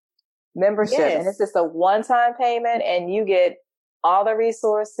 off membership. Yes. And it's just a one-time payment, and you get all the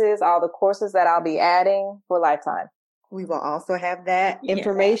resources, all the courses that I'll be adding for a lifetime. We will also have that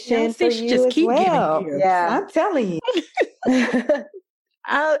information for you just as keep well. Giving you. Yeah, I'm telling you.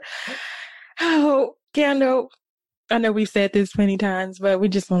 Candle, I know we've said this many times, but we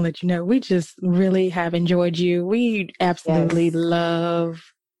just want to let you know, we just really have enjoyed you. We absolutely love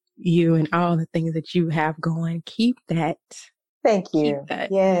you and all the things that you have going. Keep that. Thank you. Keep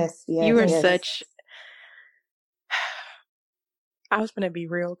that. Yes. You are such... I was going to be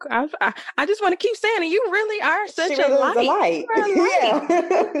real. I just want to keep saying it. You really are such a light.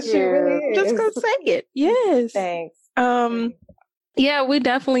 Yeah. She really is. Just go say it. Yes. Thanks. Yeah, we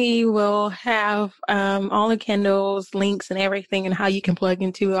definitely will have all of Kendall's links and everything and how you can plug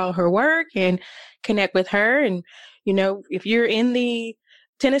into all her work and connect with her. And, if you're in the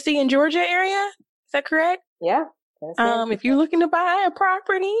Tennessee and Georgia area, is that correct? Yeah. If you're looking to buy a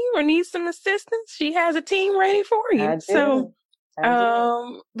property or need some assistance, she has a team ready for you. I do.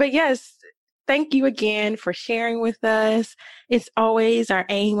 But yes, thank you again for sharing with us. It's always our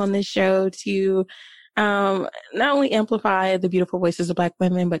aim on this show to not only amplify the beautiful voices of Black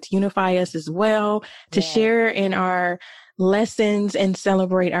women, but to unify us as well, to share in our lessons and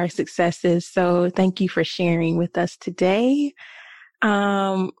celebrate our successes. So thank you for sharing with us today.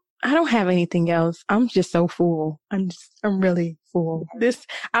 I don't have anything else. I'm just so full. I'm really full.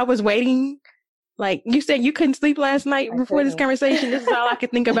 I was waiting. Like you said, you couldn't sleep last night before this conversation. This is all I could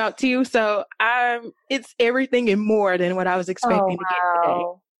think about too. So it's everything and more than what I was expecting to get today.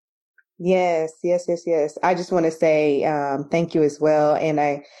 Yes. I just want to say thank you as well.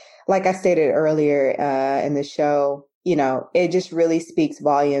 And like I stated earlier in the show, it just really speaks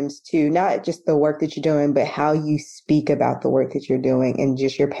volumes to not just the work that you're doing, but how you speak about the work that you're doing and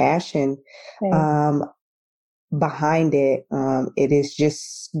just your passion behind it. It is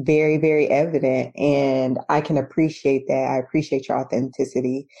just very, very evident. And I can appreciate that. I appreciate your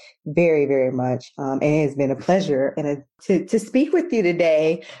authenticity very, very much. And it has been a pleasure to speak with you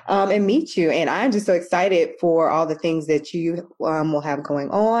today and meet you. And I'm just so excited for all the things that you will have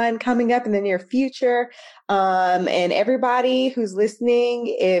coming up in the near future. And everybody who's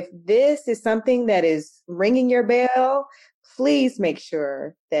listening, if this is something that is ringing your bell, please make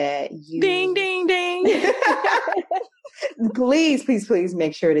sure that you ding, ding, ding. please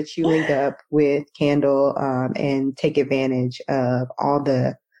make sure that you link up with Candle and take advantage of all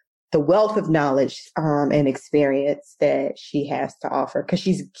the wealth of knowledge and experience that she has to offer, because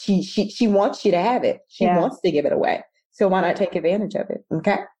she wants you to have it. She wants to give it away. So why not take advantage of it?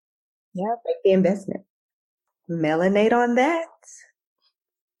 Okay. Yeah. Make the investment. Melanate on that.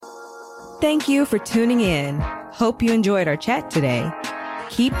 Thank you for tuning in. Hope you enjoyed our chat today.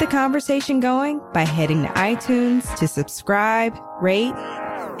 Keep the conversation going by heading to iTunes to subscribe, rate,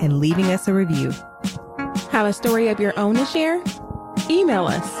 and leaving us a review. Have a story of your own to share? Email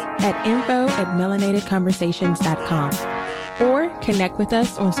us at info@melanatedconversations.com or connect with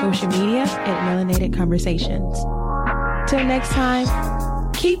us on social media at Melanated Conversations. Till next time,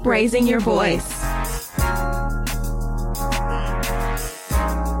 keep raising your voice.